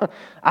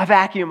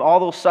vacuumed all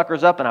those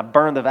suckers up and I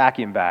burned the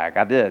vacuum bag.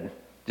 I did,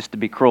 just to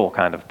be cruel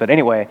kind of. But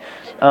anyway,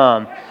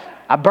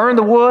 I burned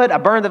the wood, I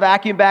burned the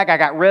vacuum bag, I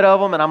got rid of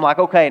them, and I'm like,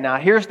 okay, now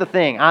here's the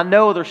thing. I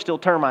know there's still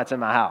termites in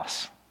my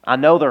house. I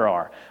know there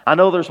are. I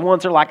know there's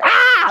ones that are like,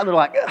 and they're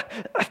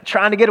like,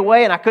 trying to get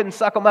away, and I couldn't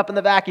suck them up in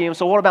the vacuum,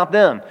 so what about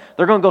them?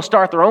 They're going to go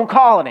start their own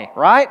colony,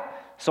 right?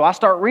 So I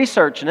start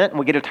researching it, and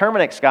we get a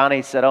Terminix guy, and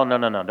he said, oh, no,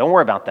 don't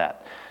worry about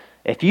that.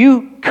 If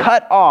you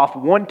cut off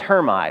one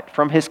termite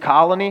from his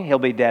colony, he'll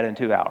be dead in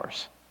 2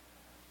 hours.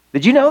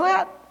 Did you know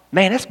that?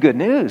 Man, that's good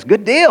news.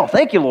 Good deal.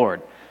 Thank you,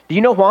 Lord. Do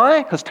you know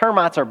why? Because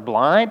termites are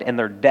blind and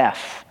they're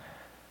deaf.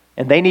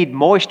 And they need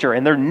moisture,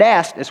 and their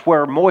nest is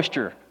where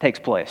moisture takes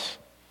place.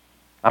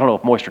 I don't know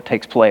if moisture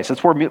takes place.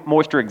 That's where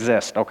moisture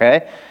exists,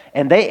 okay?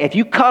 And if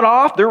you cut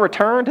off their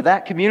return to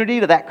that community,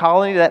 to that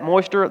colony, to that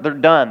moisture, they're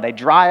done. They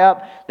dry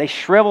up, they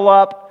shrivel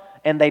up,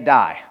 and they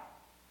die.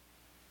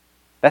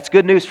 That's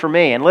good news for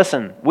me. And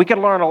listen, we could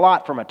learn a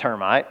lot from a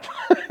termite.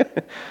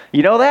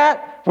 You know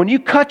that? When you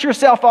cut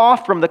yourself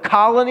off from the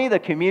colony, the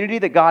community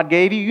that God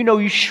gave you,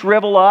 you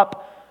shrivel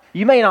up.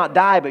 You may not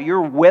die, but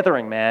you're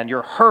withering, man.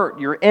 You're hurt.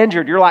 You're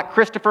injured. You're like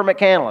Christopher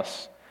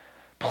McCandless.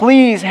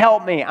 Please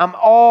help me. I'm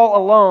all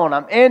alone.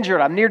 I'm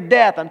injured. I'm near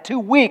death. I'm too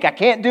weak. I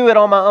can't do it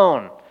on my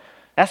own.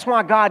 That's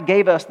why God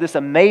gave us this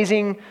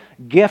amazing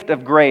gift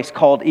of grace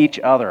called each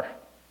other.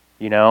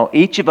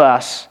 Each of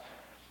us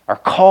are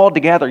called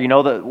together.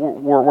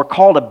 We're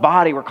called a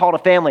body. We're called a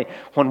family.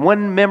 When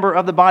one member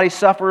of the body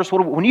suffers,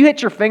 when you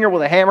hit your finger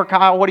with a hammer,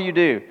 Kyle, what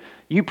do?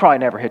 You probably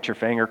never hit your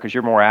finger because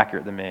you're more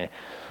accurate than me.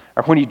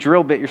 Or when you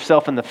drill bit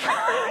yourself in the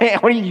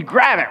when you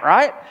grab it,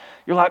 right?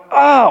 You're like,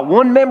 oh,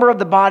 one member of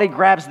the body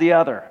grabs the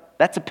other.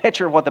 That's a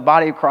picture of what the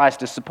body of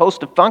Christ is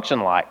supposed to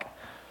function like.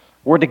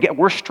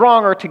 We're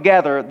stronger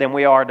together than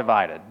we are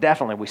divided.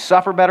 Definitely. We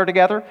suffer better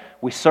together.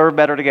 We serve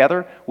better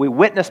together. We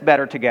witness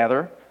better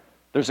together.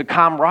 There's a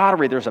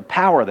camaraderie. There's a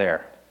power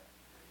there.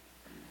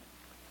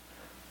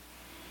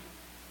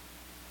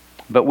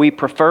 But we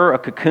prefer a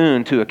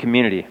cocoon to a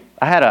community.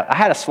 I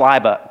had a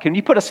slide up. Can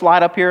you put a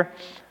slide up here?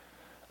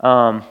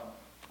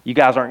 You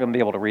guys aren't going to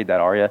be able to read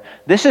that, are you?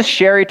 This is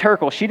Sherry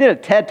Turkle. She did a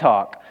TED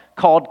Talk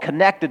called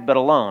Connected But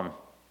Alone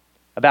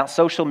about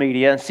social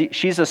media. And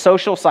she's a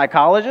social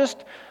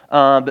psychologist.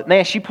 But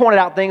man, she pointed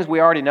out things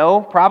we already know,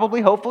 probably,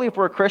 hopefully, if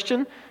we're a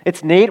Christian.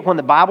 It's neat when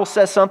the Bible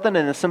says something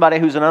and then somebody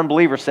who's an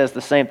unbeliever says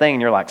the same thing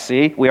and you're like,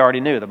 see, we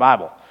already knew the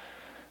Bible.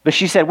 But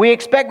she said, we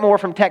expect more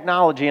from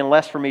technology and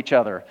less from each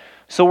other.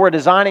 So we're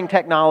designing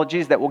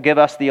technologies that will give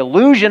us the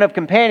illusion of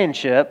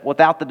companionship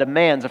without the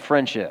demands of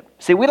friendship.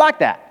 See, we like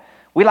that.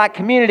 We like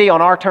community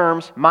on our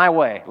terms, my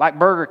way, like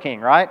Burger King,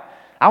 right?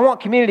 I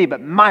want community,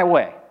 but my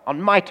way, on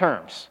my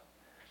terms.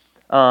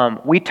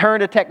 We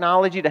turn to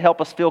technology to help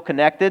us feel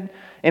connected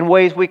in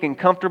ways we can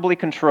comfortably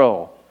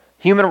control.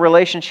 Human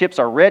relationships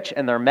are rich,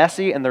 and they're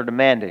messy, and they're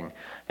demanding.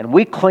 And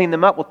we clean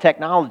them up with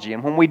technology.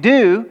 And when we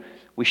do,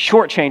 we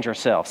shortchange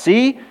ourselves.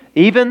 See,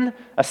 even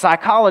a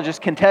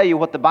psychologist can tell you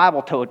what the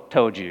Bible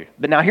told you.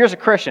 But now here's a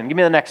Christian. Give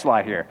me the next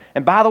slide here.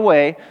 And by the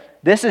way,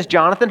 this is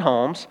Jonathan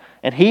Holmes,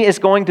 and he is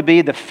going to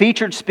be the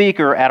featured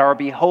speaker at our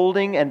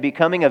Beholding and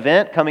Becoming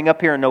event coming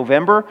up here in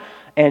November.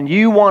 And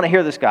you want to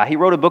hear this guy. He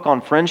wrote a book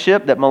on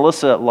friendship that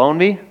Melissa loaned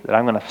me, that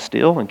I'm going to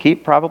steal and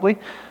keep probably.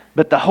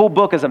 But the whole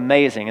book is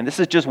amazing. And this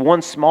is just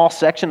one small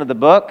section of the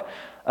book.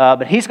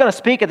 But he's going to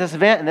speak at this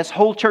event, and this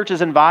whole church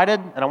is invited.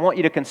 And I want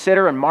you to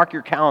consider and mark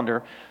your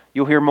calendar.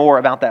 You'll hear more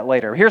about that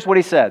later. Here's what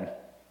he said.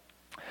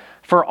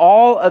 For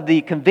all of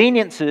the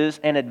conveniences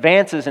and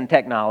advances in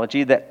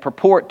technology that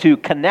purport to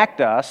connect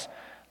us,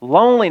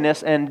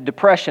 loneliness and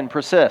depression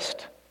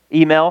persist.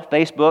 Email,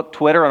 Facebook,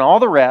 Twitter, and all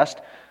the rest,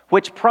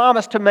 which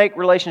promise to make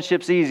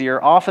relationships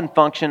easier, often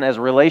function as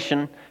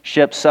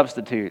relationship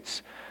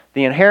substitutes.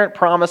 The inherent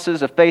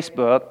promises of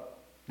Facebook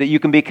that you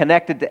can be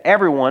connected to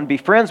everyone, be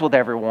friends with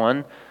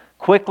everyone,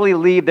 quickly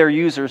leave their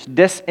users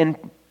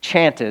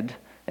disenchanted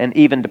and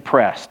even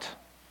depressed.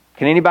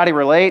 Can anybody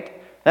relate?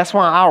 That's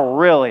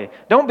why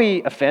don't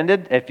be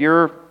offended if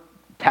you're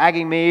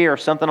tagging me or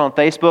something on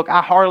Facebook.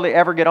 I hardly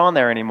ever get on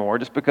there anymore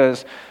just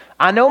because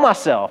I know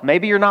myself.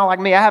 Maybe you're not like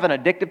me. I have an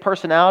addictive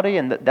personality,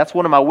 and that's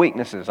one of my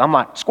weaknesses. I'm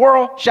like,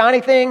 squirrel, shiny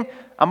thing,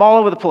 I'm all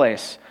over the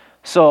place.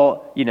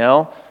 So,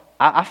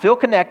 I feel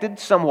connected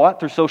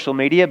somewhat through social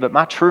media, but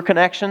my true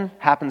connection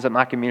happens at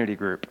my community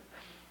group.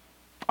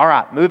 All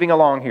right, moving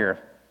along here.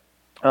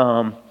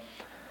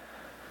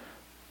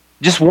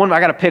 Just one, I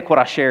got to pick what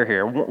I share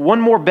here.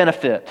 One more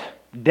benefit.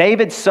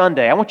 David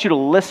Sunday. I want you to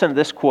listen to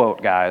this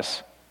quote,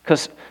 guys.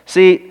 Because,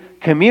 see,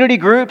 community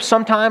groups,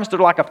 sometimes they're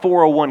like a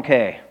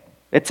 401k.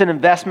 It's an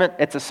investment.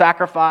 It's a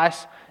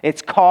sacrifice.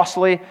 It's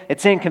costly.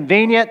 It's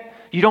inconvenient.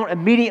 You don't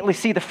immediately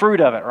see the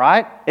fruit of it,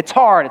 right? It's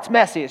hard. It's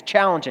messy. It's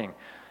challenging.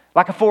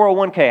 Like a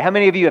 401k. How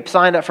many of you have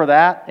signed up for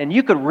that? And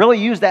you could really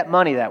use that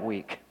money that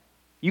week.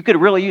 You could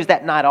really use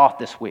that night off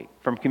this week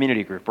from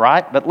community group,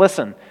 right? But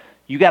listen,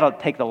 you got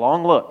to take the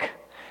long look.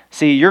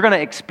 See, you're going to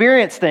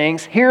experience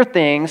things, hear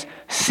things,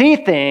 see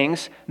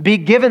things, be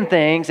given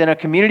things in a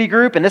community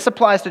group, and this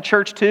applies to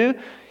church too.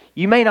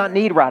 you may not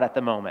need right at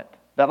the moment.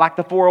 But like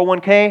the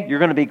 401k, you're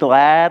going to be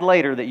glad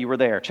later that you were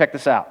there. Check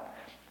this out.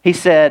 He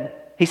said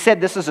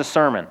this is a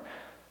sermon.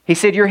 He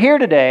said, you're here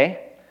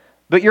today,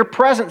 but your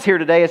presence here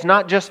today is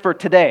not just for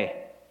today.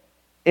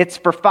 It's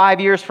for 5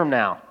 years from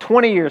now,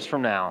 20 years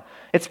from now.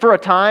 It's for a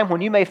time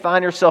when you may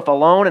find yourself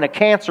alone in a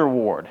cancer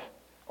ward,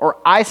 or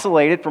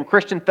isolated from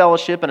Christian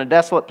fellowship in a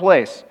desolate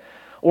place,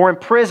 or in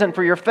prison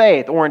for your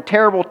faith, or in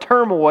terrible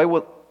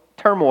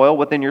turmoil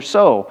within your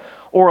soul,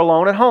 or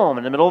alone at home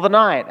in the middle of the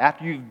night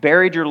after you've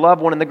buried your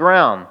loved one in the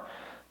ground.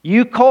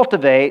 You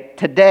cultivate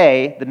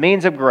today the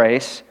means of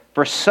grace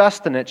for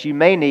sustenance you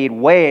may need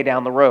way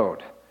down the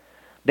road.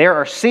 There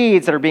are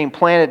seeds that are being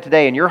planted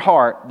today in your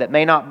heart that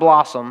may not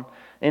blossom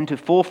into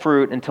full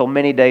fruit until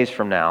many days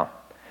from now.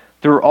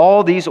 Through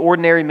all these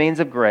ordinary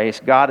means of grace,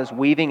 God is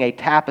weaving a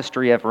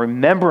tapestry of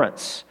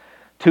remembrance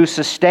to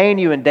sustain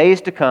you in days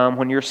to come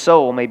when your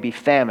soul may be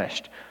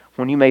famished,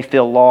 when you may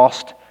feel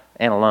lost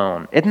and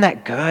alone. Isn't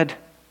that good?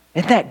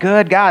 Isn't that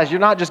good? Guys,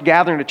 you're not just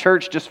gathering to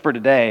church just for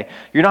today.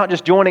 You're not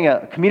just joining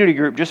a community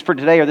group just for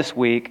today or this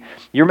week.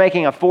 You're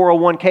making a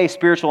 401k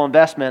spiritual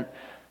investment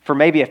for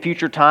maybe a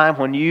future time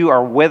when you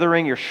are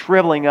withering, you're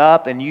shriveling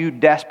up, and you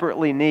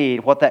desperately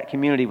need what that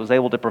community was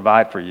able to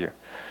provide for you.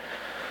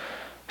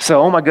 So,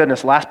 oh my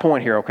goodness, last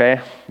point here, okay?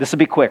 This will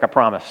be quick, I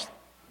promise.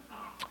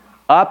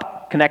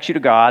 Up connects you to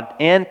God,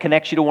 in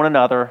connects you to one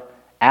another,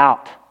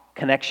 out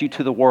connects you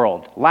to the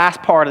world.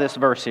 Last part of this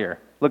verse here.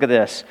 Look at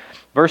this.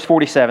 Verse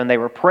 47, they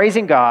were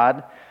praising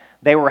God,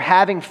 they were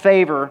having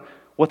favor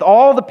with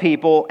all the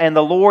people, and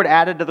the Lord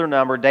added to their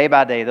number day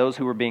by day those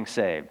who were being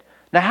saved.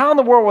 Now, how in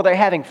the world were they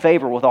having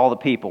favor with all the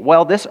people?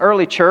 Well, this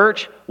early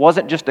church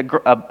wasn't just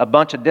a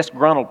bunch of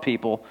disgruntled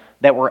people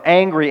that were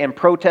angry and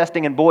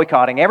protesting and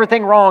boycotting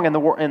everything wrong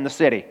in the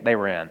city they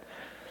were in.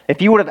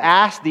 If you would have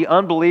asked the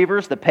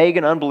unbelievers, the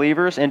pagan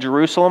unbelievers in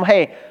Jerusalem,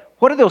 hey,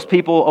 what do those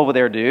people over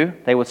there do?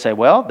 They would say,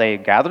 well, they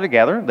gather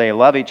together, they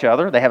love each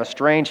other, they have a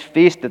strange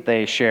feast that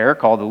they share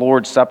called the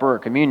Lord's Supper or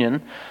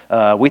Communion.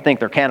 We think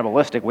they're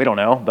cannibalistic, we don't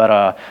know,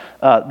 but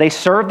they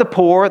serve the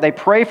poor, they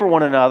pray for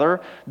one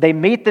another, they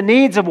meet the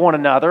needs of one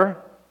another.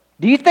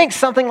 Do you think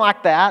something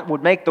like that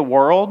would make the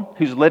world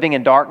who's living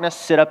in darkness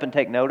sit up and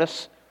take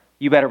notice?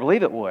 You better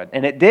believe it would,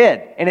 and it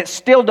did, and it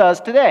still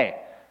does today.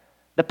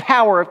 The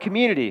power of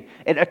community,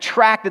 it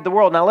attracted the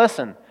world. Now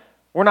listen,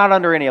 we're not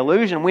under any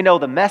illusion. We know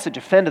the message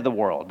offended the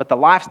world, but the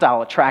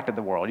lifestyle attracted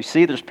the world. You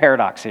see, there's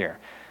paradox here.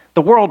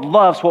 The world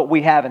loves what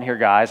we have in here,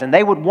 guys, and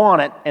they would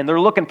want it, and they're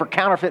looking for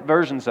counterfeit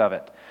versions of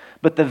it.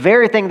 But the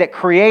very thing that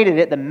created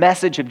it, the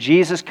message of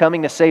Jesus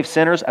coming to save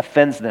sinners,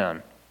 offends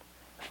them.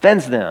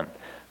 Offends them.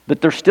 But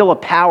there's still a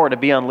power to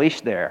be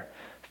unleashed there.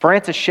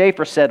 Francis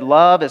Schaeffer said,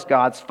 love is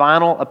God's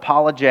final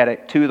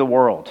apologetic to the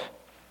world.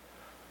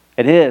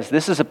 It is.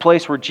 This is a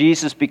place where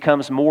Jesus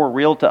becomes more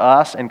real to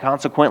us, and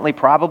consequently,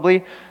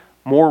 probably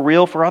more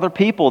real for other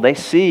people. They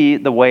see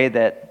the way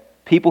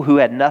that people who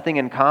had nothing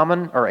in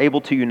common are able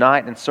to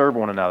unite and serve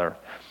one another.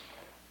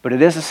 But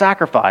it is a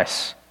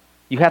sacrifice.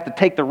 You have to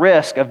take the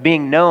risk of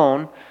being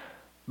known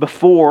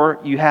before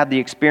you have the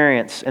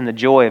experience and the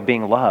joy of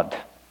being loved.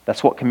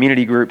 That's what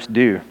community groups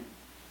do.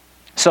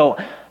 So,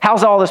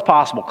 how's all this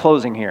possible?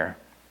 Closing here.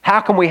 How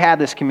can we have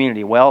this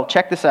community? Well,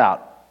 check this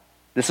out.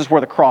 This is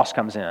where the cross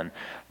comes in.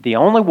 The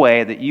only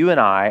way that you and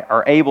I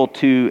are able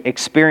to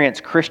experience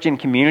Christian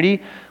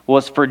community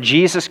was for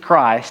Jesus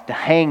Christ to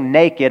hang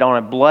naked on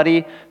a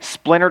bloody,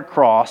 splintered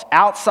cross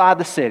outside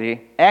the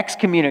city,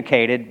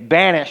 excommunicated,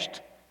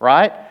 banished,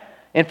 right?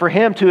 And for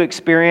him to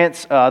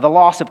experience the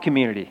loss of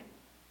community.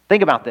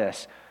 Think about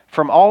this.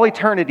 From all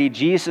eternity,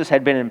 Jesus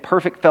had been in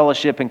perfect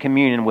fellowship and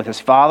communion with his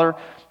Father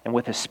and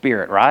with his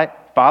Spirit, right?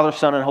 Father,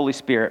 Son, and Holy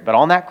Spirit. But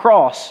on that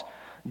cross,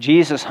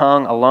 Jesus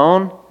hung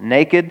alone,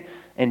 naked,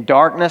 in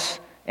darkness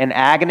and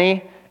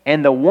agony,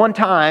 and the one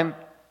time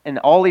in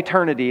all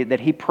eternity that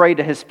he prayed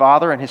to his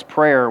Father and his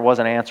prayer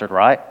wasn't answered,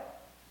 right?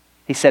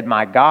 He said,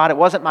 my God, it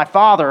wasn't my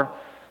Father,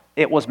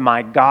 it was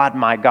my God,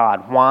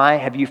 why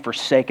have you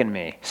forsaken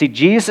me? See,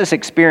 Jesus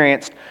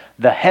experienced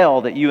the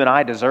hell that you and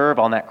I deserve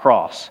on that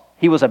cross.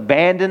 He was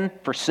abandoned,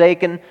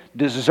 forsaken,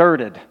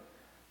 deserted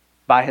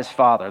by his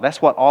Father.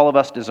 That's what all of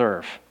us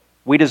deserve.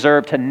 We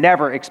deserve to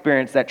never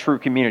experience that true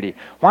community.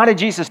 Why did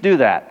Jesus do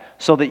that?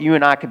 So that you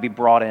and I could be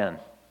brought in.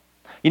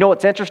 You know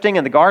what's interesting?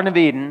 In the Garden of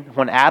Eden,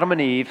 when Adam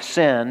and Eve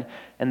sinned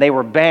and they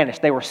were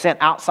banished, they were sent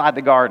outside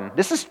the garden.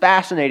 This is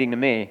fascinating to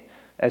me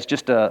as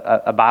just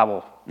a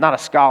Bible, not a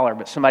scholar,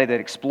 but somebody that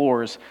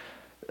explores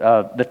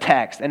the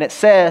text. And it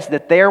says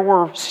that there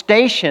were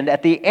stationed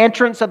at the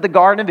entrance of the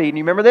Garden of Eden,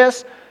 you remember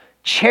this?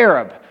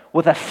 Cherub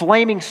with a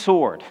flaming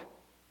sword.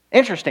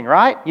 Interesting,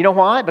 right? You know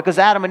why? Because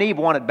Adam and Eve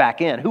wanted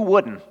back in. Who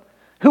wouldn't?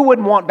 Who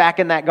wouldn't want back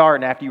in that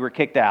garden after you were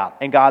kicked out?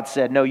 And God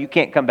said, no, you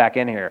can't come back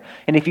in here.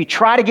 And if you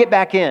try to get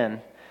back in,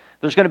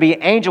 there's going to be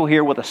an angel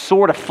here with a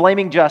sword of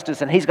flaming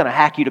justice, and he's going to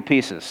hack you to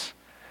pieces.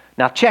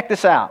 Now check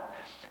this out.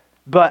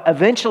 But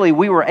eventually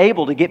we were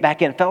able to get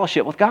back in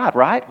fellowship with God,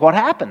 right? What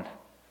happened?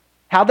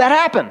 How'd that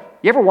happen?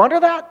 You ever wonder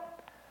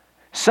that?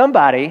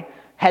 Somebody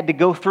had to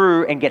go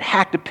through and get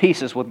hacked to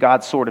pieces with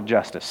God's sword of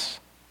justice.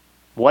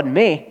 Wasn't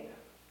me.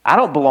 I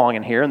don't belong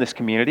in here in this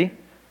community.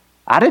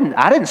 I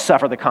didn't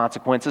suffer the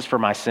consequences for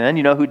my sin.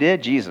 You know who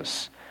did?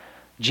 Jesus.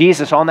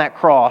 Jesus on that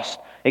cross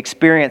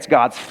experienced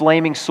God's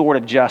flaming sword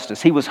of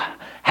justice. He was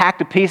hacked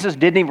to pieces,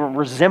 didn't even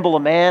resemble a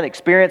man,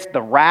 experienced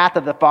the wrath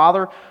of the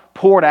Father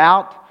poured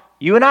out.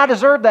 You and I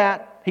deserve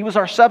that. He was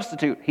our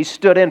substitute. He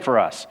stood in for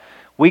us.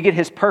 We get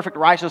his perfect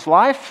righteous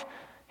life.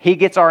 He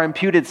gets our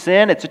imputed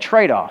sin. It's a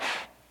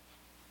trade-off.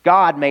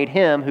 God made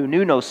him who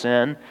knew no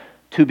sin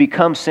to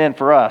become sin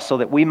for us so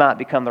that we might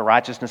become the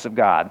righteousness of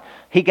God.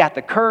 He got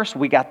the curse,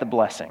 we got the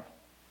blessing.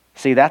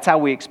 See, that's how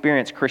we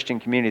experience Christian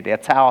community.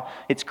 That's how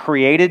it's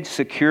created,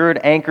 secured,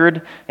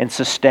 anchored, and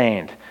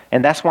sustained.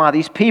 And that's why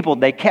these people,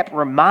 they kept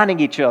reminding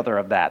each other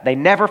of that. They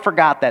never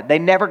forgot that. They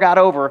never got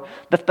over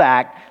the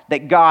fact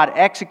that God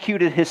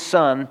executed his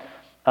Son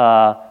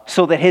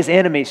so that his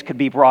enemies could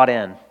be brought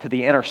in to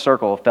the inner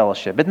circle of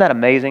fellowship. Isn't that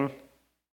amazing?